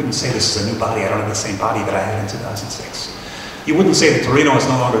 You wouldn't say this is a new body. I don't have the same body that I had in 2006. You wouldn't say that Torino is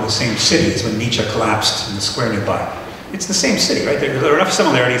no longer the same city as when Nietzsche collapsed in the square nearby. It's the same city, right? There are enough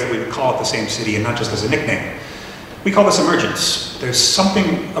similarities that we would call it the same city and not just as a nickname. We call this emergence. There's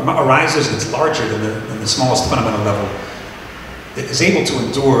something arises that's larger than the smallest fundamental level that is able to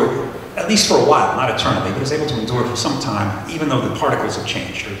endure, at least for a while, not eternally, but is able to endure for some time, even though the particles have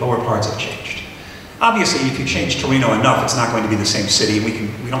changed, or lower parts have changed. Obviously, if you change Torino enough, it's not going to be the same city.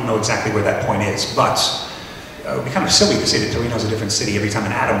 We don't know exactly where that point is, but it would be kind of silly to say that Torino is a different city every time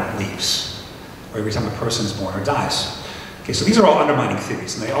an atom leaves, or every time a person is born or dies. Okay, so these are all undermining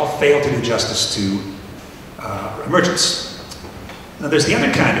theories, and they all fail to do justice to emergence. Now, there's the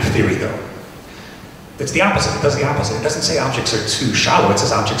other kind of theory, though, that's the opposite. It does the opposite. It doesn't say objects are too shallow, it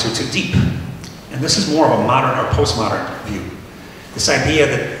says objects are too deep. And this is more of a modern or postmodern view. This idea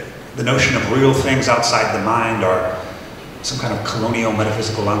that the notion of real things outside the mind are some kind of colonial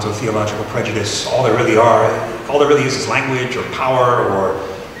metaphysical onto-theological prejudice. All there really is language or power or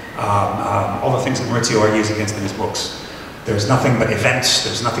all the things that Maurizio argues against in his books. There's nothing but events,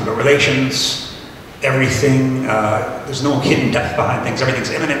 there's nothing but relations, everything, there's no hidden depth behind things,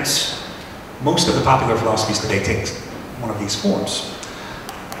 everything's immanent. Most of the popular philosophies today take one of these forms.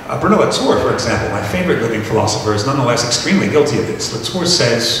 Bruno Latour, for example, my favorite living philosopher, is nonetheless extremely guilty of this. Latour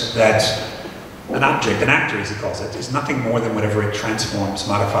says that an object, an actor as he calls it, is nothing more than whatever it transforms,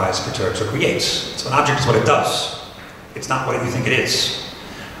 modifies, perturbs, or creates. So an object is what it does. It's not what you think it is.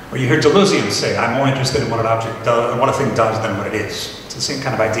 Or you hear Deleuzian say, I'm more interested in what an object does, what a thing does than what it is. It's the same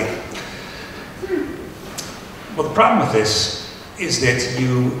kind of idea. Well, the problem with this is that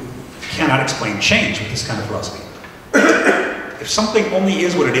you cannot explain change with this kind of philosophy. If something only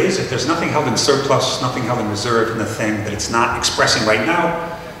is what it is, if there's nothing held in surplus, nothing held in reserve in the thing that it's not expressing right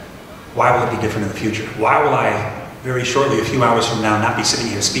now, why will it be different in the future? Why will I, very shortly, a few hours from now, not be sitting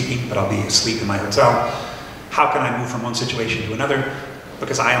here speaking, but I'll be asleep in my hotel? How can I move from one situation to another?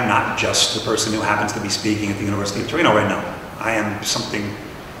 Because I am not just the person who happens to be speaking at the University of Torino right now. I am something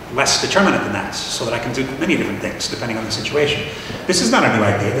less determinate than that, so that I can do many different things, depending on the situation. This is not a new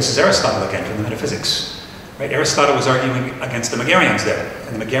idea. This is Aristotle again from the Metaphysics. Right? Aristotle was arguing against the Megarians there.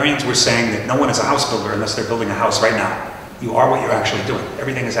 And the Megarians were saying that no one is a house builder unless they're building a house right now. You are what you're actually doing.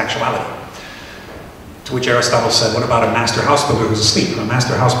 Everything is actuality. To which Aristotle said, what about a master house builder who's asleep, or a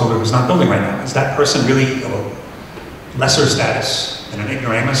master house builder who's not building right now? Is that person really of a lesser status than an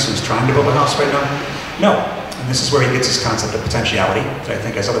ignoramus who's trying to build a house right now? No. And this is where he gets his concept of potentiality, which I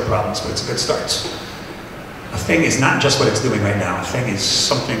think has other problems, but it's a good start. A thing is not just what it's doing right now. A thing is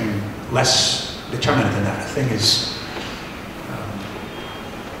something less determinate than that. A thing is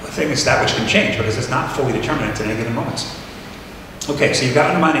thing is that which can change because it's not fully determinate at any given moment. Okay, so you've got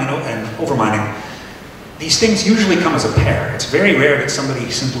undermining and overmining. These things usually come as a pair. It's very rare that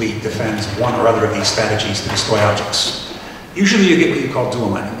somebody simply defends one or other of these strategies to destroy objects. Usually you get what you call dual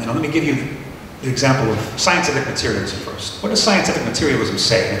mining. You know, let me give you the example of scientific materialism first. What does scientific materialism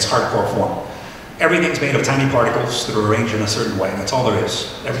say in its hardcore form? Everything's made of tiny particles that are arranged in a certain way. That's all there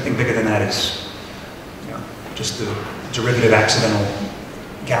is. Everything bigger than that is, you know, just a derivative accidental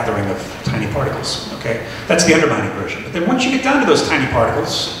gathering of tiny particles, okay? That's the undermining version. But then once you get down to those tiny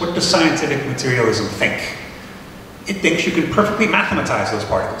particles, what does scientific materialism think? It thinks you can perfectly mathematize those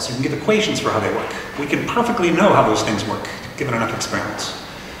particles. You can give equations for how they work. We can perfectly know how those things work, given enough experiments.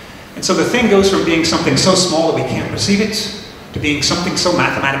 And so the thing goes from being something so small that we can't perceive it, to being something so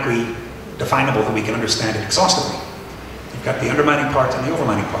mathematically definable that we can understand it exhaustively. You've got the undermining part and the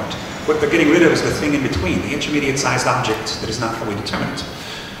overmining part. What they're getting rid of is the thing in between, the intermediate-sized object that is not fully determinate.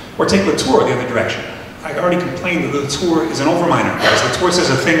 Or take Latour the other direction. I already complained that Latour is an overminer, because Latour says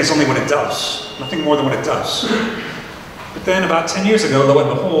a thing is only what it does, nothing more than what it does. But then about 10 years ago, lo and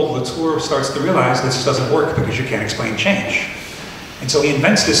behold, Latour starts to realize this doesn't work because you can't explain change. And so he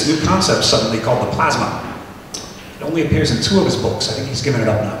invents this new concept suddenly called the plasma. It only appears in 2 of his books. I think he's given it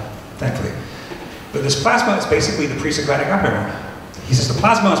up now, thankfully. But this plasma is basically the pre-Socratic operon. He says the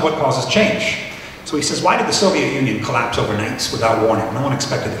plasma is what causes change. So he says, why did the Soviet Union collapse overnight without warning? No one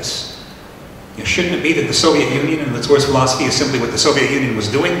expected this. You know, shouldn't it be that the Soviet Union and Latour's philosophy is simply what the Soviet Union was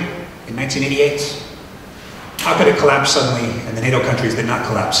doing in 1988? How could it collapse suddenly and the NATO countries did not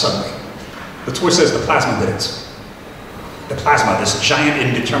collapse suddenly? Latour says the plasma did it. The plasma, this giant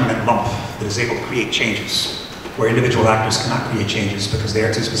indeterminate lump that is able to create changes, where individual actors cannot create changes because they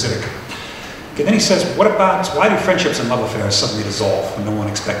are too specific. Okay, then he says, what about, why do friendships and love affairs suddenly dissolve when no one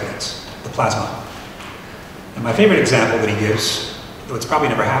expected it? The plasma. And my favorite example that he gives, though it's probably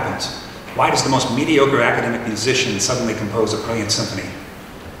never happened, why does the most mediocre academic musician suddenly compose a brilliant symphony?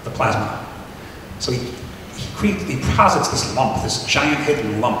 The plasma. So he posits this lump, this giant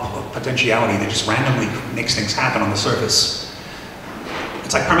hidden lump of potentiality that just randomly makes things happen on the surface.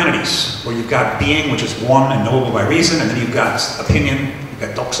 It's like Parmenides, where you've got being, which is one and knowable by reason, and then you've got opinion, you've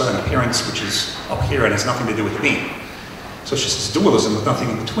got doxa and appearance, which is up here and has nothing to do with being. So it's just this dualism with nothing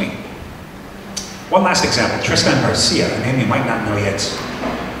in between. One last example, Tristan Garcia, a name you might not know yet,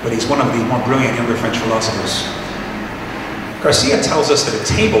 but he's one of the more brilliant younger French philosophers. Garcia tells us that a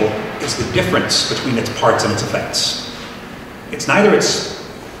table is the difference between its parts and its effects. It's neither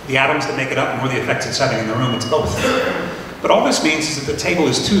the atoms that make it up nor the effects it's having in the room, it's both. But all this means is that the table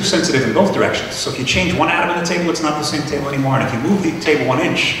is too sensitive in both directions. So if you change one atom in the table, it's not the same table anymore. And if you move the table 1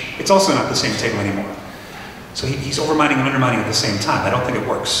 inch, it's also not the same table anymore. So he's overmining and undermining at the same time. I don't think it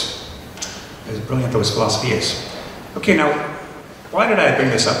works, as brilliant though his philosophy is. Okay, now, why did I bring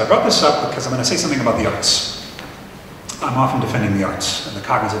this up? I brought this up because I'm going to say something about the arts. I'm often defending the arts and the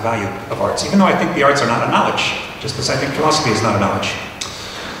cognitive value of arts, even though I think the arts are not a knowledge, just as I think philosophy is not a knowledge.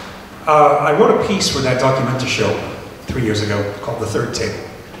 I wrote a piece for that documentary show 3 years ago called The Third Table.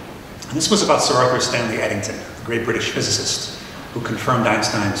 And this was about Sir Arthur Stanley Eddington, the great British physicist who confirmed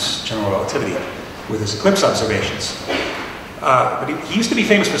Einstein's general relativity with his eclipse observations. But he used to be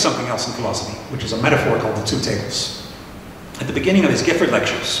famous for something else in philosophy, which is a metaphor called the 2 tables. At the beginning of his Gifford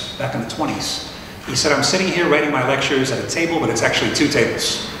lectures, back in the 20s, he said, I'm sitting here writing my lectures at a table, but it's actually 2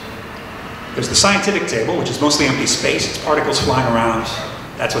 tables. There's the scientific table, which is mostly empty space. It's particles flying around.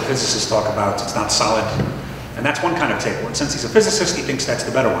 That's what physicists talk about. It's not solid. And that's one kind of table. And since he's a physicist, he thinks that's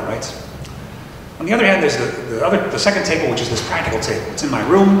the better one, right? On the other hand, there's the second table, which is this practical table. It's in my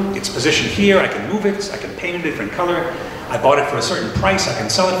room. It's positioned here. I can move it. I can paint it a different color. I bought it for a certain price. I can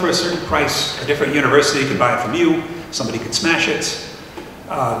sell it for a certain price. A different university could buy it from you. Somebody could smash it.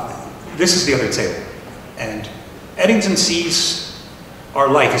 This is the other table. And Eddington sees our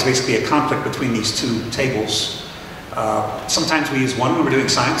life as basically a conflict between these 2 tables. Sometimes we use one when we're doing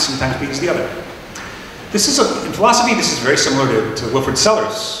science, sometimes we use the other. In philosophy, this is very similar to Wilfrid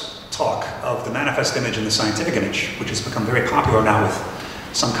Sellars' talk of the manifest image and the scientific image, which has become very popular now with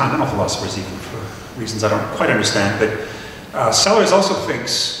some continental philosophers, even for reasons I don't quite understand. But Sellars also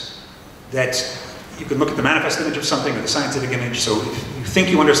thinks that you can look at the manifest image of something or the scientific image. So if you think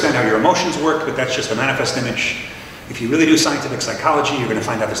you understand how your emotions work, but that's just a manifest image. If you really do scientific psychology, you're going to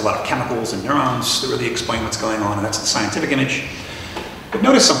find out there's a lot of chemicals and neurons that really explain what's going on, and that's the scientific image. But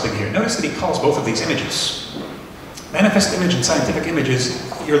notice something here. Notice that he calls both of these images. Manifest image and scientific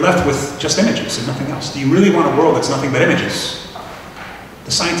images, you're left with just images and nothing else. Do you really want a world that's nothing but images?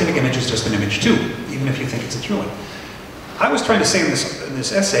 The scientific image is just an image too, even if you think it's a true one. I was trying to say in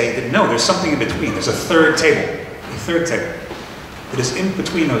this essay that no, there's something in between. There's a third table. A third table. that is in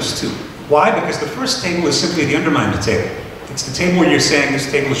between those two. Why? Because the first table is simply the undermined table. It's the table where you're saying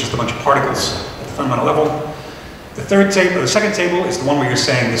this table is just a bunch of particles at the fundamental level. The second table is the one where you're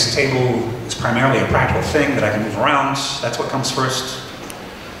saying this table is primarily a practical thing that I can move around. That's what comes first.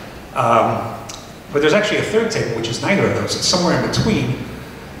 But there's actually a third table, which is neither of those. It's somewhere in between.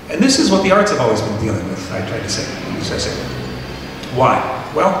 And this is what the arts have always been dealing with, I tried to say. Why?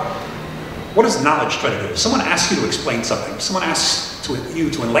 Well, what does knowledge try to do? If someone asks you to explain something, if someone asks you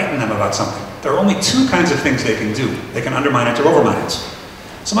to enlighten them about something, there are only two kinds of things they can do. They can undermine it or overmine it.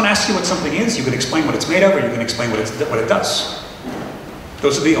 Someone asks you what something is, you can explain what it's made of, or you can explain what it does.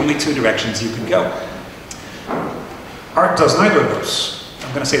 Those are the only two directions you can go. Art does neither of those.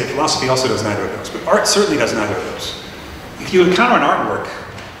 I'm going to say that philosophy also does neither of those, but art certainly does neither of those. If you encounter an artwork,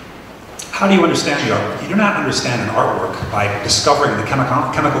 how do you understand the artwork? You do not understand an artwork by discovering the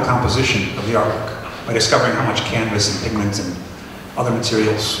chemical composition of the artwork, by discovering how much canvas and pigment and other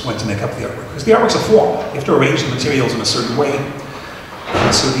materials went to make up the artwork. Because the artwork's a form. You have to arrange the materials in a certain way.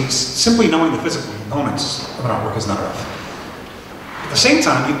 So simply knowing the physical components of an artwork is not enough. At the same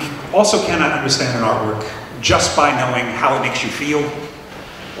time, you also cannot understand an artwork just by knowing how it makes you feel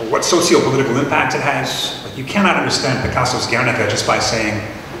or what socio-political impact it has. Like, you cannot understand Picasso's Guernica just by saying,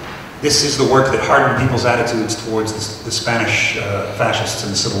 this is the work that hardened people's attitudes towards the Spanish fascists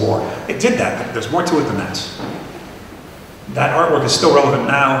in the Civil War. It did that, but there's more to it than that. That artwork is still relevant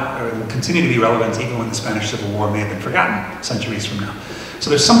now, or will continue to be relevant even when the Spanish Civil War may have been forgotten centuries from now. So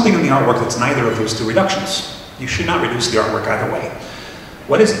there's something in the artwork that's neither of those two reductions. You should not reduce the artwork either way.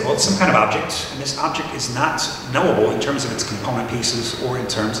 What is it? Well, it's some kind of object, and this object is not knowable in terms of its component pieces or in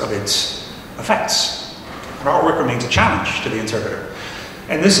terms of its effects. An artwork remains a challenge to the interpreter.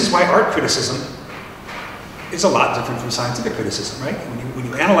 And this is why art criticism is a lot different from scientific criticism, right? When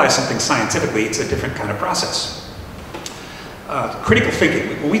you analyze something scientifically, it's a different kind of process. Critical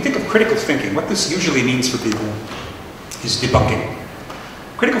thinking. When we think of critical thinking, what this usually means for people is debunking.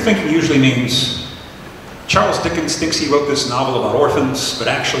 Critical thinking usually means Charles Dickens thinks he wrote this novel about orphans, but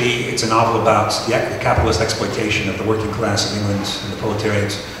actually it's a novel about the capitalist exploitation of the working class of England and the proletariat.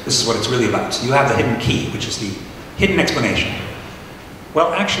 This is what it's really about. You have the hidden key, which is the hidden explanation.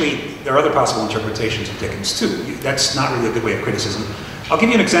 Well, actually, there are other possible interpretations of Dickens too. That's not really a good way of criticism. I'll give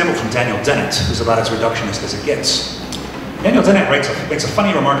you an example from Daniel Dennett, who's about as reductionist as it gets. Daniel Dennett makes a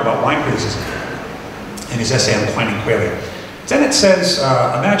funny remark about wine criticism in his essay on Declining Qualia. Dennett says,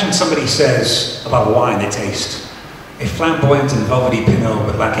 imagine somebody says about a wine they taste, a flamboyant and velvety Pinot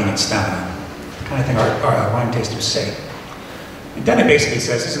but lacking in stamina. The kind of thing our wine tasters say. And Dennett basically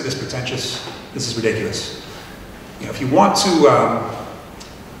says, isn't this pretentious? This is ridiculous. You know, if you want to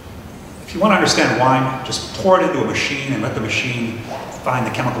understand wine, just pour it into a machine and let the machine find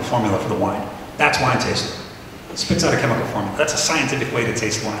the chemical formula for the wine. That's wine tasting. It spits out a chemical formula. That's a scientific way to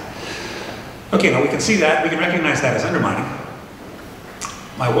taste wine. Okay, now we can see that, we can recognize that as undermining.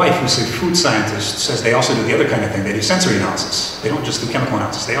 My wife, who's a food scientist, says they also do the other kind of thing. They do sensory analysis. They don't just do chemical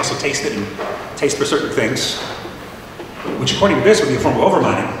analysis. They also taste it and taste for certain things, which according to this would be a form of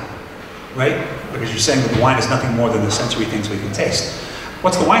overmining, right? Because you're saying that the wine is nothing more than the sensory things we can taste.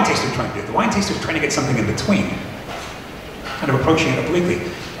 What's the wine taster trying to do? The wine taster is trying to get something in between, kind of approaching it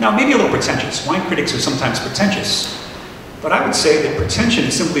obliquely. Now, maybe a little pretentious. Wine critics are sometimes pretentious, but I would say that pretension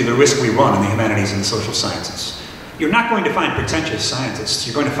is simply the risk we run in the humanities and the social sciences. You're not going to find pretentious scientists.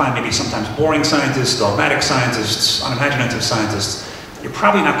 You're going to find maybe sometimes boring scientists, dogmatic scientists, unimaginative scientists. You're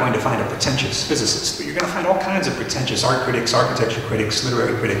probably not going to find a pretentious physicist, but you're going to find all kinds of pretentious art critics, architecture critics,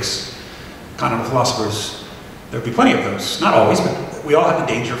 literary critics, continental philosophers. There'll be plenty of those. Not always, but we all have the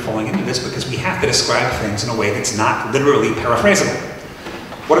danger of falling into this because we have to describe things in a way that's not literally paraphrasable.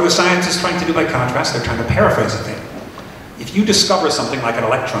 What are the scientists trying to do by contrast? They're trying to paraphrase a thing. If you discover something like an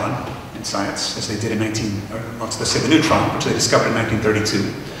electron in science, as they did in let's say the neutron, which they discovered in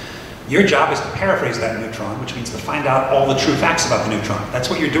 1932, your job is to paraphrase that neutron, which means to find out all the true facts about the neutron. That's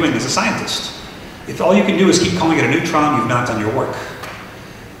what you're doing as a scientist. If all you can do is keep calling it a neutron, you've not done your work.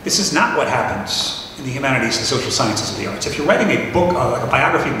 This is not what happens in the humanities and social sciences of the arts. If you're writing a book, like a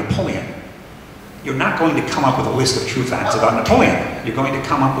biography of Napoleon, you're not going to come up with a list of true facts about Napoleon. You're going to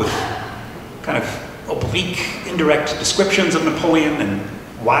come up with kind of oblique, indirect descriptions of Napoleon and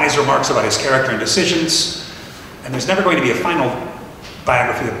wise remarks about his character and decisions. And there's never going to be a final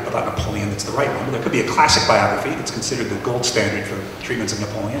biography about Napoleon that's the right one. But there could be a classic biography that's considered the gold standard for treatments of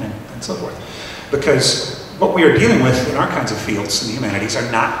Napoleon and so forth. Because what we are dealing with in our kinds of fields in the humanities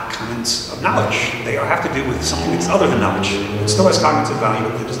are not kinds of knowledge. They have to do with something that's other than knowledge. It still has cognitive value,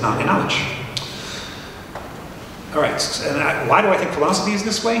 but it is not a knowledge. All right, and why do I think philosophy is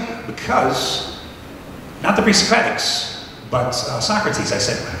this way? Because, not the pre-Socratics, But Socrates, I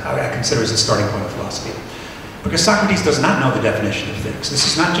said, I consider as a starting point of philosophy. Because Socrates does not know the definition of things. This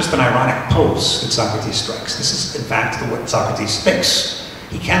is not just an ironic pose that Socrates strikes. This is, in fact, what Socrates thinks.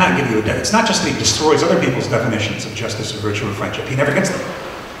 He cannot give you a it's not just that he destroys other people's definitions of justice or virtue or friendship. He never gets them.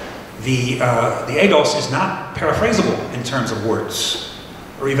 The ethos is not paraphrasable in terms of words,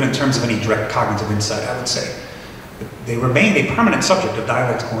 or even in terms of any direct cognitive insight, I would say. They remain a permanent subject of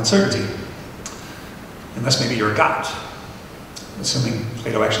dialectical uncertainty, unless maybe you're a god, assuming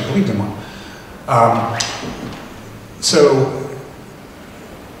Plato actually believed in one. So,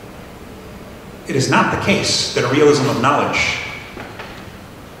 it is not the case that a realism of knowledge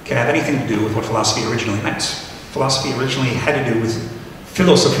can have anything to do with what philosophy originally meant. Philosophy originally had to do with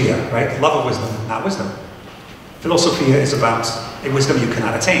philosophia, right? Love of wisdom, not wisdom. Philosophia is about a wisdom you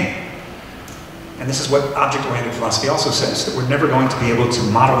cannot attain. And this is what object-oriented philosophy also says, that we're never going to be able to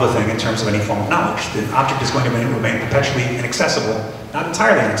model the thing in terms of any form of knowledge. The object is going to remain perpetually inaccessible, not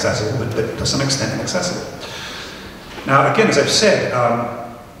entirely inaccessible, but to some extent inaccessible. Now, again, as I've said,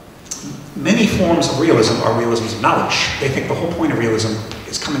 many forms of realism are realisms of knowledge. They think the whole point of realism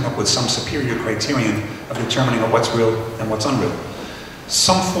is coming up with some superior criterion of determining what's real and what's unreal.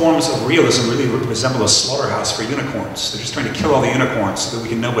 Some forms of realism really resemble a slaughterhouse for unicorns. They're just trying to kill all the unicorns so that we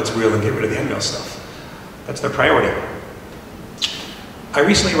can know what's real and get rid of the unreal stuff. That's their priority. I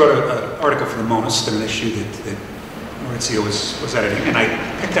recently wrote an article for the Monist on an issue that Maurizio was editing, and I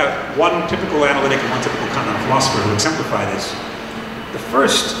picked out one typical analytic and one typical continental philosopher who exemplify this. The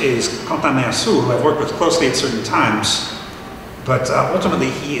first is Quentin Meillassoux, who I've worked with closely at certain times, but ultimately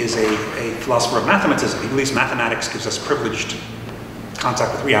he is a philosopher of mathematism. He believes mathematics gives us privileged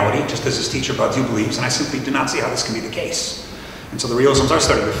contact with reality, just as his teacher Badiou believes, and I simply do not see how this can be the case. And so the realisms are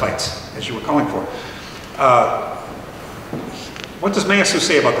starting to fight, as you were calling for. What does Meillassoux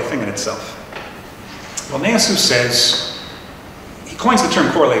say about the thing in itself? Well, Meillassoux says, he coins the term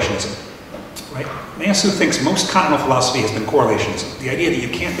correlationism, right? Meillassoux thinks most continental philosophy has been correlationism. The idea that you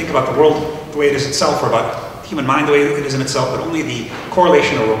can't think about the world the way it is itself, or about human mind the way it is in itself, but only the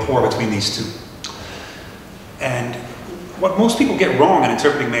correlation or rapport between these two. And what most people get wrong in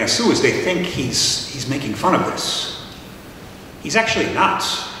interpreting Meillassoux is they think he's making fun of this. He's actually not.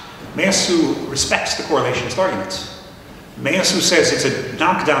 Meillassoux respects the correlationist argument. Meillassoux says it's a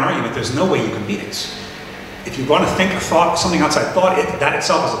knockdown argument, there's no way you can beat it. If you want to think a thought, something outside thought, that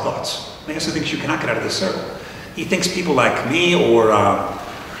itself is a thought. Meillassoux thinks you cannot get out of this circle. He thinks people like me or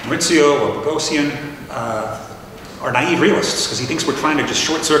Maurizio or Bogosian are naive realists, because he thinks we're trying to just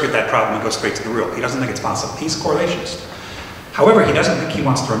short circuit that problem and go straight to the real. He doesn't think it's possible. He's a correlationist. However, he doesn't think he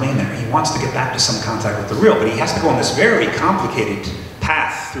wants to remain there. He wants to get back to some contact with the real, but he has to go on this very complicated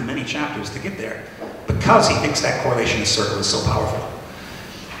path through many chapters to get there, because he thinks that correlationist circle is so powerful.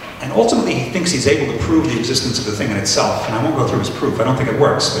 And ultimately, he thinks he's able to prove the existence of the thing in itself, and I won't go through his proof. I don't think it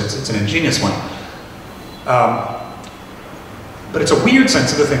works, but it's an ingenious one. But it's a weird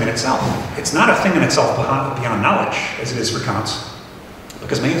sense of the thing in itself. It's not a thing in itself beyond knowledge, as it is for Kant,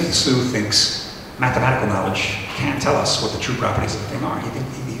 because Meillassoux thinks mathematical knowledge can't tell us what the true properties of the thing are. He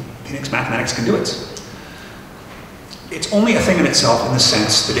thinks mathematics can do it. It's only a thing in itself in the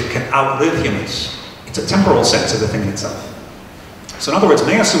sense that it can outlive humans. It's a temporal sense of the thing in itself. So in other words,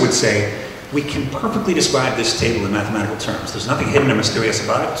 Meillassoux would say, we can perfectly describe this table in mathematical terms. There's nothing hidden or mysterious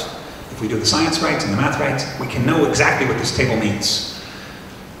about it. If we do the science right and the math right, we can know exactly what this table means.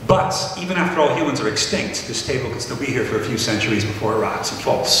 But even after all humans are extinct, this table can still be here for a few centuries before it rots and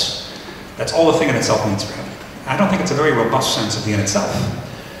falls. That's all the thing in itself means for him. I don't think it's a very robust sense of the in itself,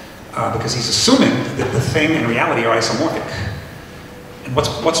 because he's assuming that the thing and reality are isomorphic. And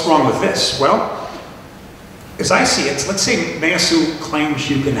what's wrong with this? Well, as I see it, let's say Meillassoux claims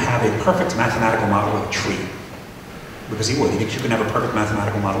you can have a perfect mathematical model of a tree, because he would. He thinks you can have a perfect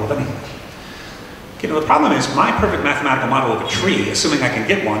mathematical model of anything. Okay, now the problem is, my perfect mathematical model of a tree, assuming I can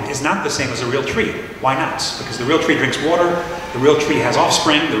get one, is not the same as a real tree. Why not? Because the real tree drinks water, the real tree has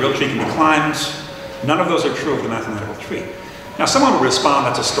offspring, the real tree can be climbed. None of those are true of the mathematical tree. Now someone will respond,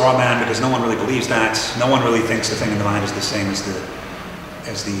 that's a straw man, because no one really believes that. No one really thinks the thing in the mind is the same as the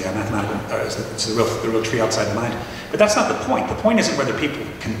real tree outside the mind. But that's not the point. The point isn't whether people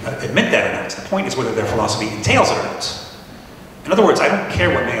can admit that or not. The point is whether their philosophy entails it or not. In other words, I don't care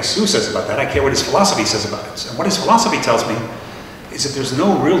what Meillassoux says about that, I care what his philosophy says about it. And what his philosophy tells me is that there's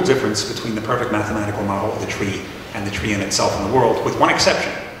no real difference between the perfect mathematical model of the tree and the tree in itself in the world, with one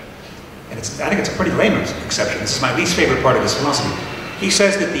exception. And I think it's a pretty lame exception. This is my least favorite part of his philosophy. He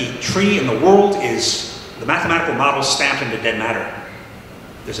says that the tree in the world is the mathematical model stamped into dead matter.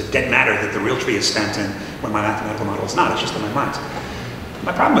 There's a dead matter that the real tree is stamped in when my mathematical model is not. It's just in my mind.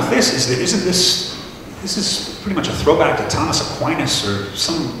 My problem with this is that isn't this this is pretty much a throwback to Thomas Aquinas or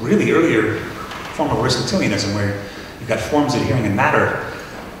some really earlier form of Aristotelianism where you've got forms adhering in matter.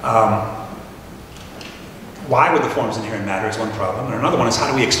 Why would the forms inhere in matter is one problem, and another one is how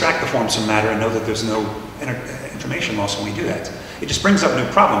do we extract the forms from matter and know that there's no information loss when we do that? It just brings up new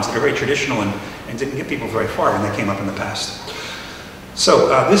problems that are very traditional and didn't get people very far when they came up in the past. So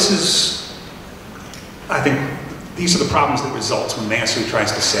this is, I think, these are the problems that result when Mansui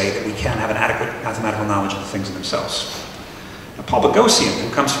tries to say that we can't have an adequate mathematical knowledge of the things in themselves. Now, Paul Boghossian, who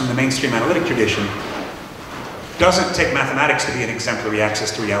comes from the mainstream analytic tradition, doesn't take mathematics to be an exemplary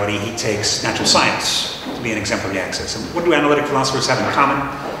access to reality. He takes natural science to be an exemplary access. And what do analytic philosophers have in common?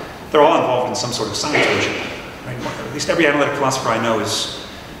 They're all involved in some sort of science worship. Right? At least every analytic philosopher I know is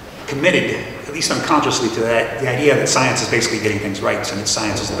committed, at least unconsciously, to the idea that science is basically getting things right, and that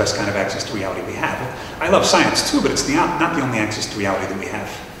science is the best kind of access to reality we have. I love science too, but it's not the only access to reality that we have.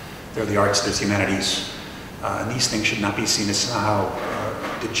 There are the arts, there's humanities, and these things should not be seen as somehow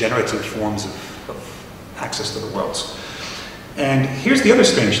degenerative forms of access to the worlds. And here's the other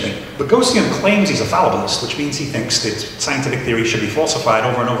strange thing. Boghossian claims he's a fallibilist, which means he thinks that scientific theory should be falsified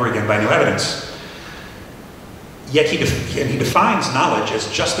over and over again by new evidence. Yet he defines knowledge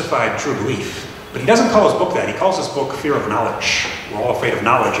as justified true belief. But he doesn't call his book that. He calls his book Fear of Knowledge. We're all afraid of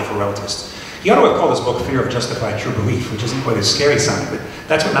knowledge if we're relativists. He ought to have called his book Fear of Justified True Belief, which isn't quite as scary sounding, but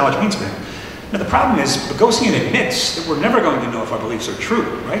that's what knowledge means for him. Now the problem is, Boghossian admits that we're never going to know if our beliefs are true,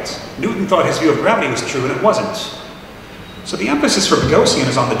 right? Newton thought his view of gravity was true and it wasn't. So the emphasis for Boghossian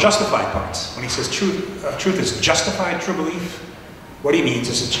is on the justified parts. When he says truth is justified true belief, what he means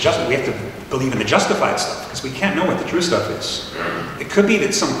is we have to believe in the justified stuff, because we can't know what the true stuff is. It could be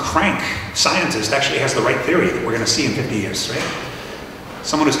that some crank scientist actually has the right theory that we're going to see in 50 years, right?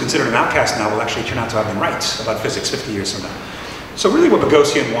 Someone who's considered an outcast now will actually turn out to have been right about physics 50 years from now. So really what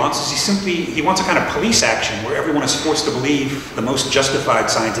Boghossian wants is he wants a kind of police action where everyone is forced to believe the most justified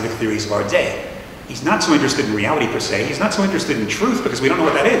scientific theories of our day. He's not so interested in reality per se. He's not so interested in truth because we don't know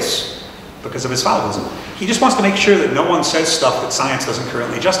what that is, because of his fallibilism. He just wants to make sure that no one says stuff that science doesn't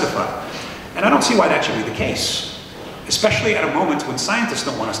currently justify. And I don't see why that should be the case, especially at a moment when scientists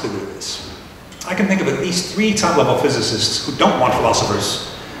don't want us to do this. I can think of at least 3 top-level physicists who don't want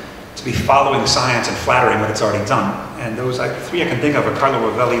philosophers to be following science and flattering what it's already done. And those 3 I can think of are Carlo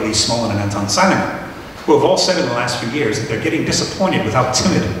Rovelli, Lee Smolin, and Anton Seidman, who have all said in the last few years that they're getting disappointed with how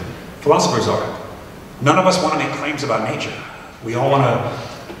timid philosophers are. None of us want to make claims about nature. We all want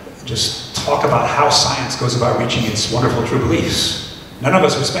to just talk about how science goes about reaching its wonderful true beliefs. None of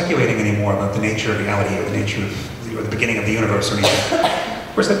us are speculating anymore about the nature of reality or the nature of the beginning of the universe or anything.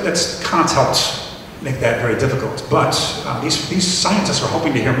 Of course, that's Kant helped make that very difficult, but these scientists are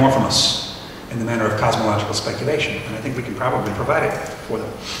hoping to hear more from us in the manner of cosmological speculation, and I think we can probably provide it for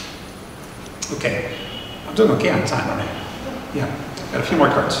them. Okay, I'm doing okay on time, aren't I? Yeah, got a few more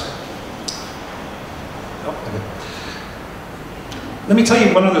cards. Oh, okay. Let me tell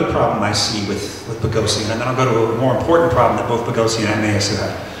you one other problem I see with Boghossian, and then I'll go to a more important problem that both Boghossian and Mansui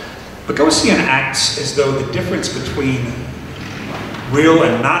have. Boghossian acts as though the difference between real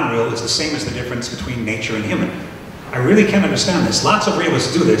and non-real is the same as the difference between nature and human. I really can't understand this. Lots of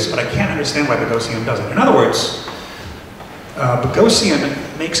realists do this, but I can't understand why Boghossian does it. In other words, Boghossian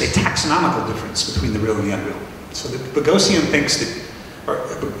makes a taxonomical difference between the real and the unreal. So Boghossian thinks that,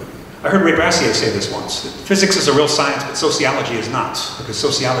 I heard Ray Brassier say this once, that physics is a real science, but sociology is not, because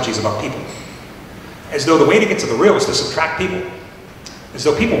sociology is about people. As though the way to get to the real is to subtract people, as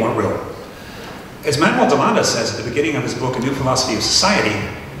though people weren't real. As Manuel de Landa says at the beginning of his book, A New Philosophy of Society,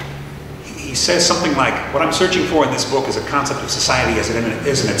 he says something like, what I'm searching for in this book is a concept of society as it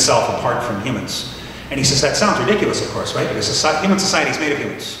is in itself apart from humans. And he says, that sounds ridiculous, of course, right? Because human society is made of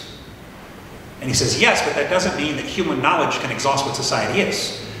humans. And he says, yes, but that doesn't mean that human knowledge can exhaust what society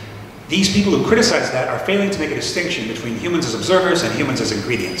is. These people who criticize that are failing to make a distinction between humans as observers and humans as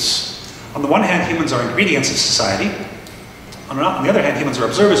ingredients. On the one hand, humans are ingredients of society. On the other hand, humans are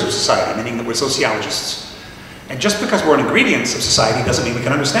observers of society, meaning that we're sociologists. And just because we're ingredients of society doesn't mean we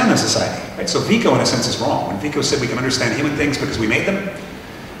can understand the society. Right? So Vico, in a sense, is wrong. When Vico said we can understand human things because we made them,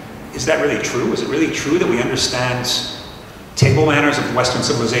 is that really true? Is it really true that we understand table manners of Western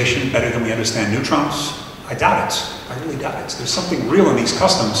civilization better than we understand neutrons? I doubt it. I really doubt it. There's something real in these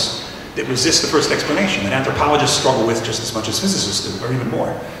customs that resist the first explanation, that anthropologists struggle with just as much as physicists do, or even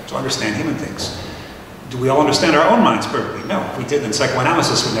more, to understand human things. Do we all understand our own minds perfectly? No. If we did, then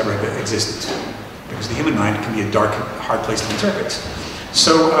psychoanalysis would never have existed, because the human mind can be a dark, hard place to interpret.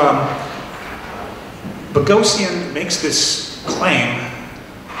 So Boghossian makes this claim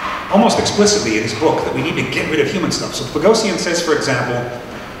almost explicitly in his book that we need to get rid of human stuff. So Boghossian says, for example,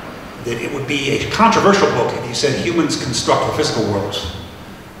 that it would be a controversial book if you said humans construct the physical world,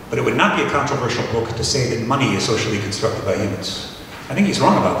 but it would not be a controversial book to say that money is socially constructed by humans. I think he's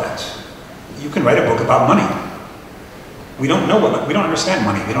wrong about that. You can write a book about money. We don't know we don't understand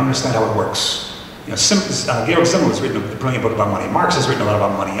money. We don't understand how it works. You know, Georg Simmel has written a brilliant book about money. Marx has written a lot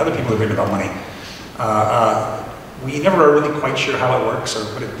about money. Other people have written about money. We never are really quite sure how it works or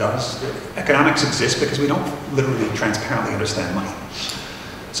what it does. Economics exists because we don't literally transparently understand money.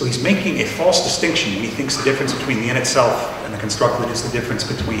 So he's making a false distinction when he thinks the difference between the end itself and the constructed is the difference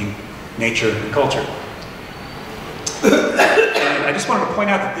between nature and culture. And I just wanted to point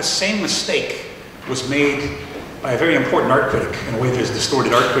out that this same mistake was made by a very important art critic in a way that has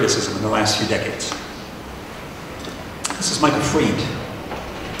distorted art criticism in the last few decades. This is Michael Fried,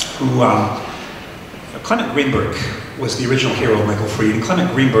 who Clement Greenberg was the original hero of Michael Fried. And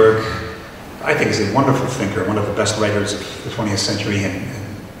Clement Greenberg, I think, is a wonderful thinker, one of the best writers of the 20th century, and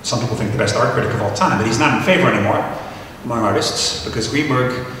some people think the best art critic of all time, but he's not in favor anymore among artists because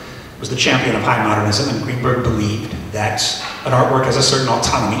Greenberg was the champion of high modernism, and Greenberg believed that an artwork has a certain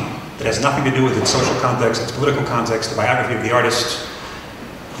autonomy that has nothing to do with its social context, its political context, the biography of the artist.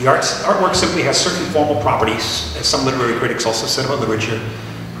 The artwork simply has certain formal properties, as some literary critics also said about literature,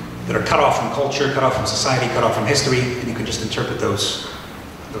 that are cut off from culture, cut off from society, cut off from history, and you can just interpret those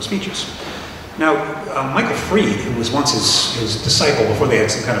features. Now, Michael Fried, who was once his disciple before they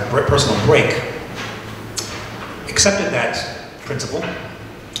had some kind of personal break, accepted that principle,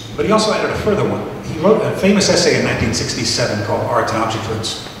 but he also added a further one. He wrote a famous essay in 1967 called Art and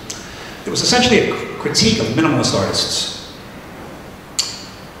Objecthoods. It was essentially a critique of minimalist artists.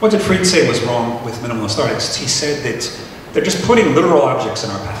 What did Fried say was wrong with minimalist artists? He said that they're just putting literal objects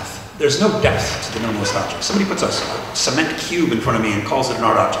in our path. There's no depth to the minimalist object. Somebody puts a cement cube in front of me and calls it an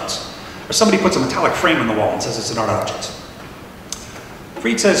art object. Or somebody puts a metallic frame on the wall and says it's an art object.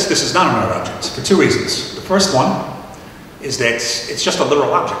 Fried says this is not an art object for two reasons. The first one is that it's just a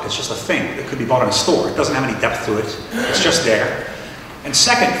literal object. It's just a thing that could be bought in a store. It doesn't have any depth to it. It's just there. And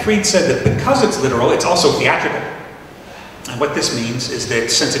second, Fried said that because it's literal, it's also theatrical. And what this means is that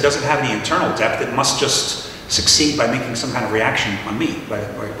since it doesn't have any internal depth, it must just succeed by making some kind of reaction on me, by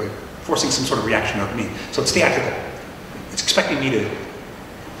forcing some sort of reaction on me. So it's theatrical. It's expecting me to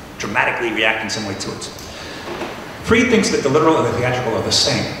dramatically react in some way to it. Fried thinks that the literal and the theatrical are the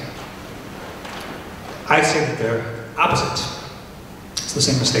same. I say that they're opposite. It's the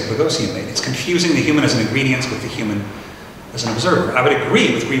same mistake Boghossian made. It's confusing the human as an ingredient with the human as an observer. I would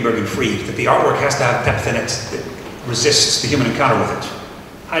agree with Greenberg and Fried that the artwork has to have depth in it that resists the human encounter with it.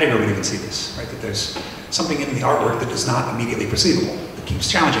 Heidegger would even see this, right? That there's something in the artwork that is not immediately perceivable, that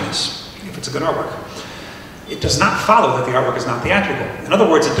keeps challenging us, if it's a good artwork. It does not follow that the artwork is not theatrical. In other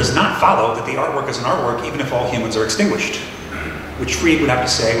words, it does not follow that the artwork is an artwork even if all humans are extinguished, which Fried would have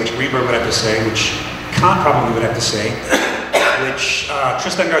to say, which Greenberg would have to say, which Kant probably would have to say, which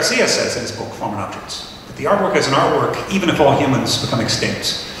Tristan Garcia says in his book, Form and Objects. That the artwork is an artwork even if all humans become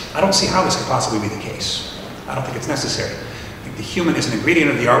extinct. I don't see how this could possibly be the case. I don't think it's necessary. I think the human is an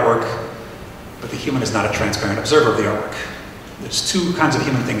ingredient of the artwork, but the human is not a transparent observer of the artwork. There's two kinds of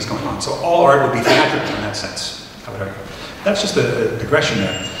human things going on. So all art would be theatrical in that sense, I would argue. That's just a digression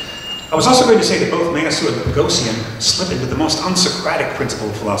there. I was also going to say that both Meillassoux and Boghossian slip into the most unsocratic principle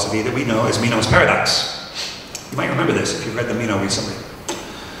of philosophy that we know as Meno's paradox. You might remember this if you've read the Meno recently.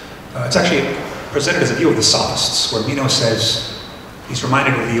 It's actually presented as a view of the sophists, where Meno says, he's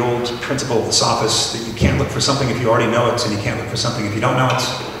reminded of the old principle of the sophists that you can't look for something if you already know it, and you can't look for something if you don't know it,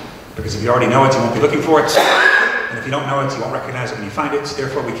 because if you already know it, you won't be looking for it, and if you don't know it, you won't recognize it when you find it,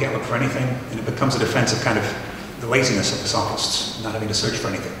 therefore we can't look for anything, and it becomes a defense of kind of the laziness of the sophists, not having to search for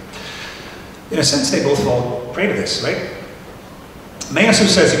anything. In a sense, they both fall prey to this, right? Meillassoux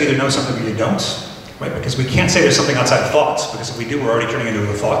says you either know something or you don't, right? Because we can't say there's something outside of thoughts, because if we do, we're already turning into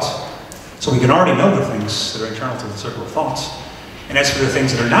a thought. So we can already know the things that are internal to the circle of thoughts. And as for the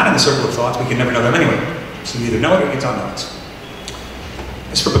things that are not in the circle of thoughts, we can never know them anyway. So you either know it or you don't know it.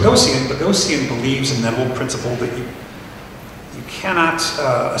 As for Boghossian, Boghossian believes in that old principle that you cannot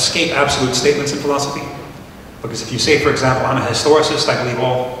escape absolute statements in philosophy. Because if you say, for example, I'm a historicist, I believe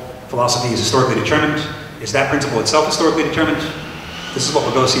all philosophy is historically determined, is that principle itself historically determined? This is what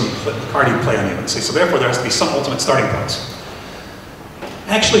Boghossian and Ricardi play on you and say, so therefore there has to be some ultimate starting point.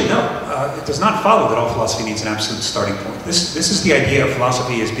 Actually, no. It does not follow that all philosophy needs an absolute starting point. This is the idea of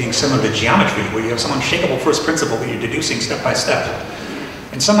philosophy as being similar to geometry, where you have some unshakable first principle that you're deducing step by step.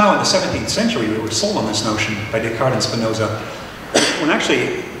 And somehow in the 17th century, we were sold on this notion by Descartes and Spinoza, when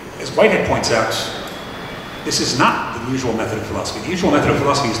actually, as Whitehead points out, this is not the usual method of philosophy. The usual method of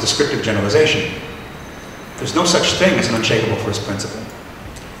philosophy is descriptive generalization. There's no such thing as an unshakable first principle.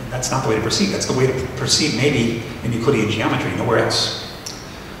 That's not the way to proceed. That's the way to proceed maybe in Euclidean geometry, nowhere else.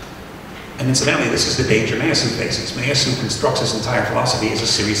 And incidentally, this is the danger Meillassoux faces. Meillassoux constructs his entire philosophy as a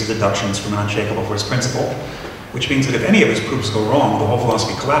series of deductions from an unshakable first principle, which means that if any of his proofs go wrong, the whole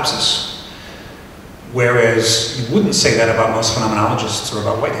philosophy collapses. Whereas you wouldn't say that about most phenomenologists or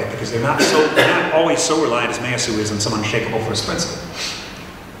about Whitehead, because they're not always so reliant as Meillassoux is on some unshakable first principle.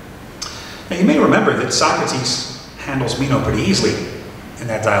 Now you may remember that Socrates handles Meno pretty easily in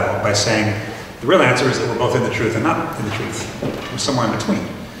that dialogue by saying, the real answer is that we're both in the truth and not in the truth. We're somewhere in between.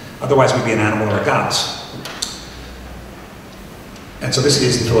 Otherwise we'd be an animal or gods. And so this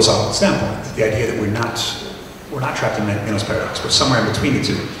is the philosophical standpoint, the idea that we're not trapped in Meno's paradox, we're somewhere in between the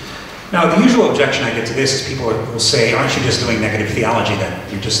two. Now the usual objection I get to this is people will say, aren't you just doing negative theology then?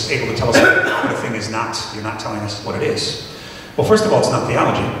 You're just able to tell us what a thing is not, you're not telling us what it is. Well, first of all, it's not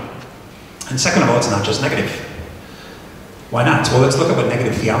theology. And second of all, it's not just negative. Why not? Well, let's look at what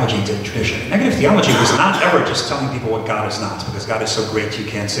negative theology did in tradition. Negative theology was not ever just telling people what God is not, because God is so great you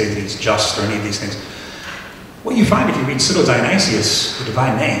can't say that he's just or any of these things. What you find if you read Pseudo-Dionysius, the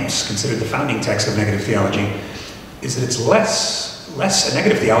Divine Names, considered the founding text of negative theology, is that it's less a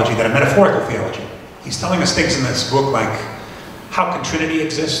negative theology than a metaphorical theology. He's telling us things in this book like, how can Trinity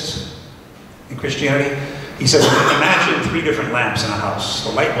exist in Christianity? He says, imagine 3 different lamps in a house.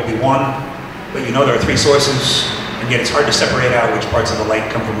 The light will be one, but you know there are 3 sources, and yet it's hard to separate out which parts of the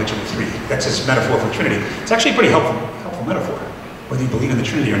light come from which of the 3. That's his metaphor for Trinity. It's actually a pretty helpful metaphor, whether you believe in the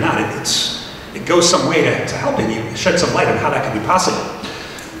Trinity or not. It goes some way to helping you shed some light on how that can be possible.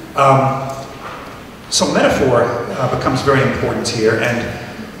 So metaphor becomes very important here, and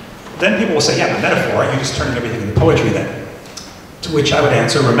then people will say, yeah, but metaphor, you're just turning everything into poetry then. To which I would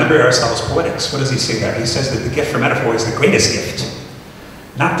answer, remember Aristotle's Poetics. What does he say there? He says that the gift for metaphor is the greatest gift.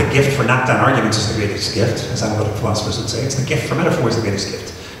 Not the gift for knockdown arguments is the greatest gift, as analytic philosophers would say. It's the gift for metaphor is the greatest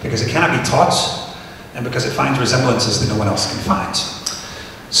gift, because it cannot be taught, and because it finds resemblances that no one else can find.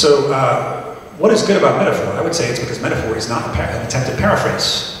 So what is good about metaphor? I would say it's because metaphor is not an attempt at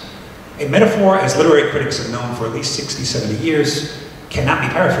paraphrase. A metaphor, as literary critics have known for at least 60, 70 years, cannot be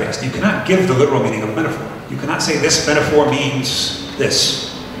paraphrased. You cannot give the literal meaning of a metaphor. You cannot say this metaphor means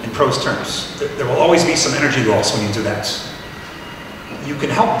this in prose terms. There will always be some energy loss when you do that. You can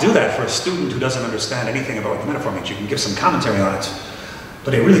help do that for a student who doesn't understand anything about what the metaphor means. You can give some commentary on it.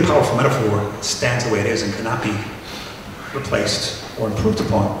 But a really powerful metaphor stands the way it is and cannot be replaced or improved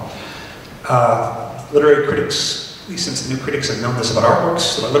upon. Literary critics, at least since the new critics have known this about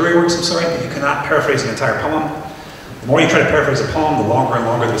artworks, about literary works, I'm sorry, that you cannot paraphrase an entire poem. The more you try to paraphrase a poem, the longer and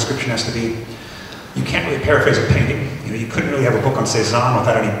longer the description has to be. You can't really paraphrase a painting. You know, you couldn't really have a book on Cézanne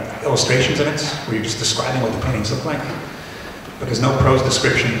without any illustrations in it, where you're just describing what the paintings look like, because no prose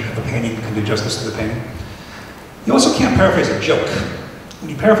description of a painting can do justice to the painting. You also can't paraphrase a joke. When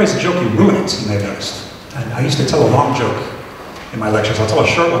you paraphrase a joke, you ruin it, you may have noticed. And I used to tell a long joke in my lectures. I'll tell a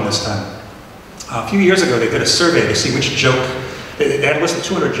short one this time. A few years ago, they did a survey to see which joke, they had a list of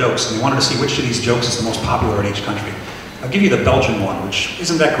 200 jokes, and they wanted to see which of these jokes is the most popular in each country. I'll give you the Belgian one, which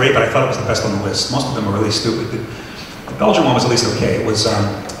isn't that great, but I thought it was the best on the list. Most of them are really stupid. The Belgian one was at least okay. It was,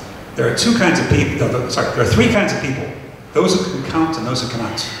 there are 2 kinds of people, there are 3 kinds of people. Those who can count and those who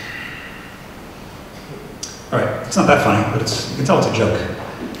cannot. All right, it's not that funny, but you can tell it's a joke.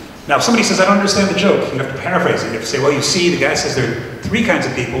 Now, if somebody says, I don't understand the joke, you have to paraphrase it. You have to say, well, you see, the guy says there are 3 kinds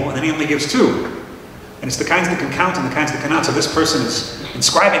of people, and then he only gives 2. And it's the kinds that can count and the kinds that cannot. So this person is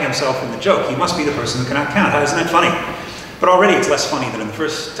inscribing himself in the joke. He must be the person who cannot count. How isn't that funny? But already it's less funny than in the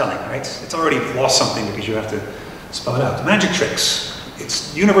first telling, right? It's already lost something because you have to spell it out. Magic tricks.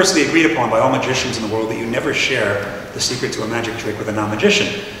 It's universally agreed upon by all magicians in the world that you never share the secret to a magic trick with a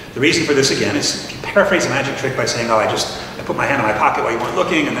non-magician. The reason for this, again, is if you paraphrase a magic trick by saying, oh, I put my hand in my pocket while you weren't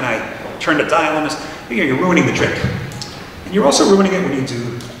looking, and then I turned a dial on this, you're ruining the trick. And you're also ruining it when you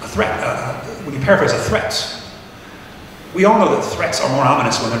do a threat, when you paraphrase a threat. We all know that threats are more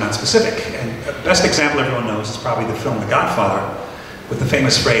ominous when they're not specific. And the best example everyone knows is probably the film The Godfather, with the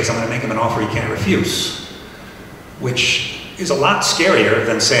famous phrase, I'm going to make him an offer he can't refuse, which is a lot scarier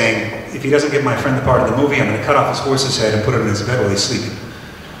than saying, if he doesn't give my friend the part of the movie, I'm going to cut off his horse's head and put it in his bed while he's sleeping.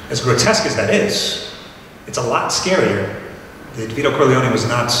 As grotesque as that is, it's a lot scarier that Vito Corleone was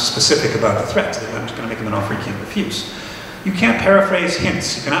not specific about the threat. I'm just going to make him an offer he can't refuse. You can't paraphrase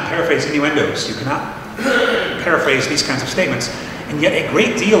hints. You cannot paraphrase innuendos. You cannot paraphrase these kinds of statements. And yet a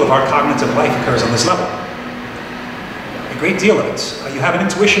great deal of our cognitive life occurs on this level. A great deal of it. You have an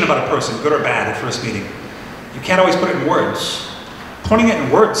intuition about a person, good or bad, at first meeting. You can't always put it in words. Putting it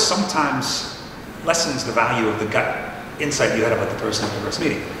in words sometimes lessens the value of the gut insight you had about the person at the first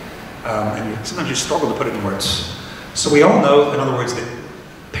meeting. And sometimes you struggle to put it in words. So we all know, in other words, that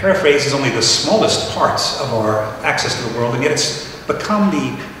paraphrase is only the smallest part of our access to the world, and yet it's become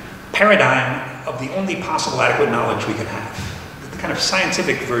the paradigm of the only possible adequate knowledge we can have. The kind of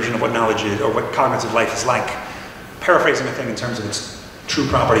scientific version of what knowledge is, or what cognitive life is like. Paraphrasing a thing in terms of its true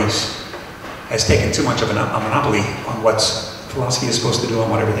properties has taken too much of a monopoly on what philosophy is supposed to do and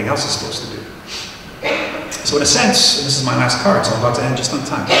what everything else is supposed to do. So in a sense, and this is my last card, so I'm about to end just on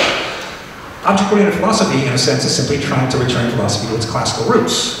time. Object-oriented philosophy, in a sense, is simply trying to return philosophy to its classical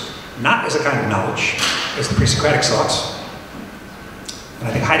roots, not as a kind of knowledge, as the pre-Socratics thought. And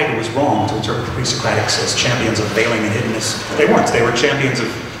I think Heidegger was wrong to interpret the pre-Socratics as champions of veiling and hiddenness. They weren't. They were champions of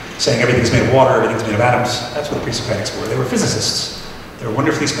saying everything's made of water, everything's made of atoms. That's what the pre-Socratics were. They were physicists. They were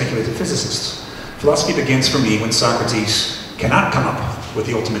wonderfully speculative physicists. Philosophy begins for me when Socrates cannot come up with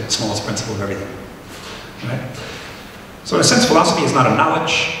the ultimate smallest principle of everything. Right? So in a sense, philosophy is not a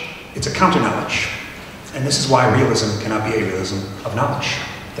knowledge, it's a counter-knowledge. And this is why realism cannot be a realism of knowledge.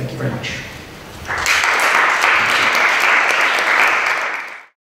 Thank you very much.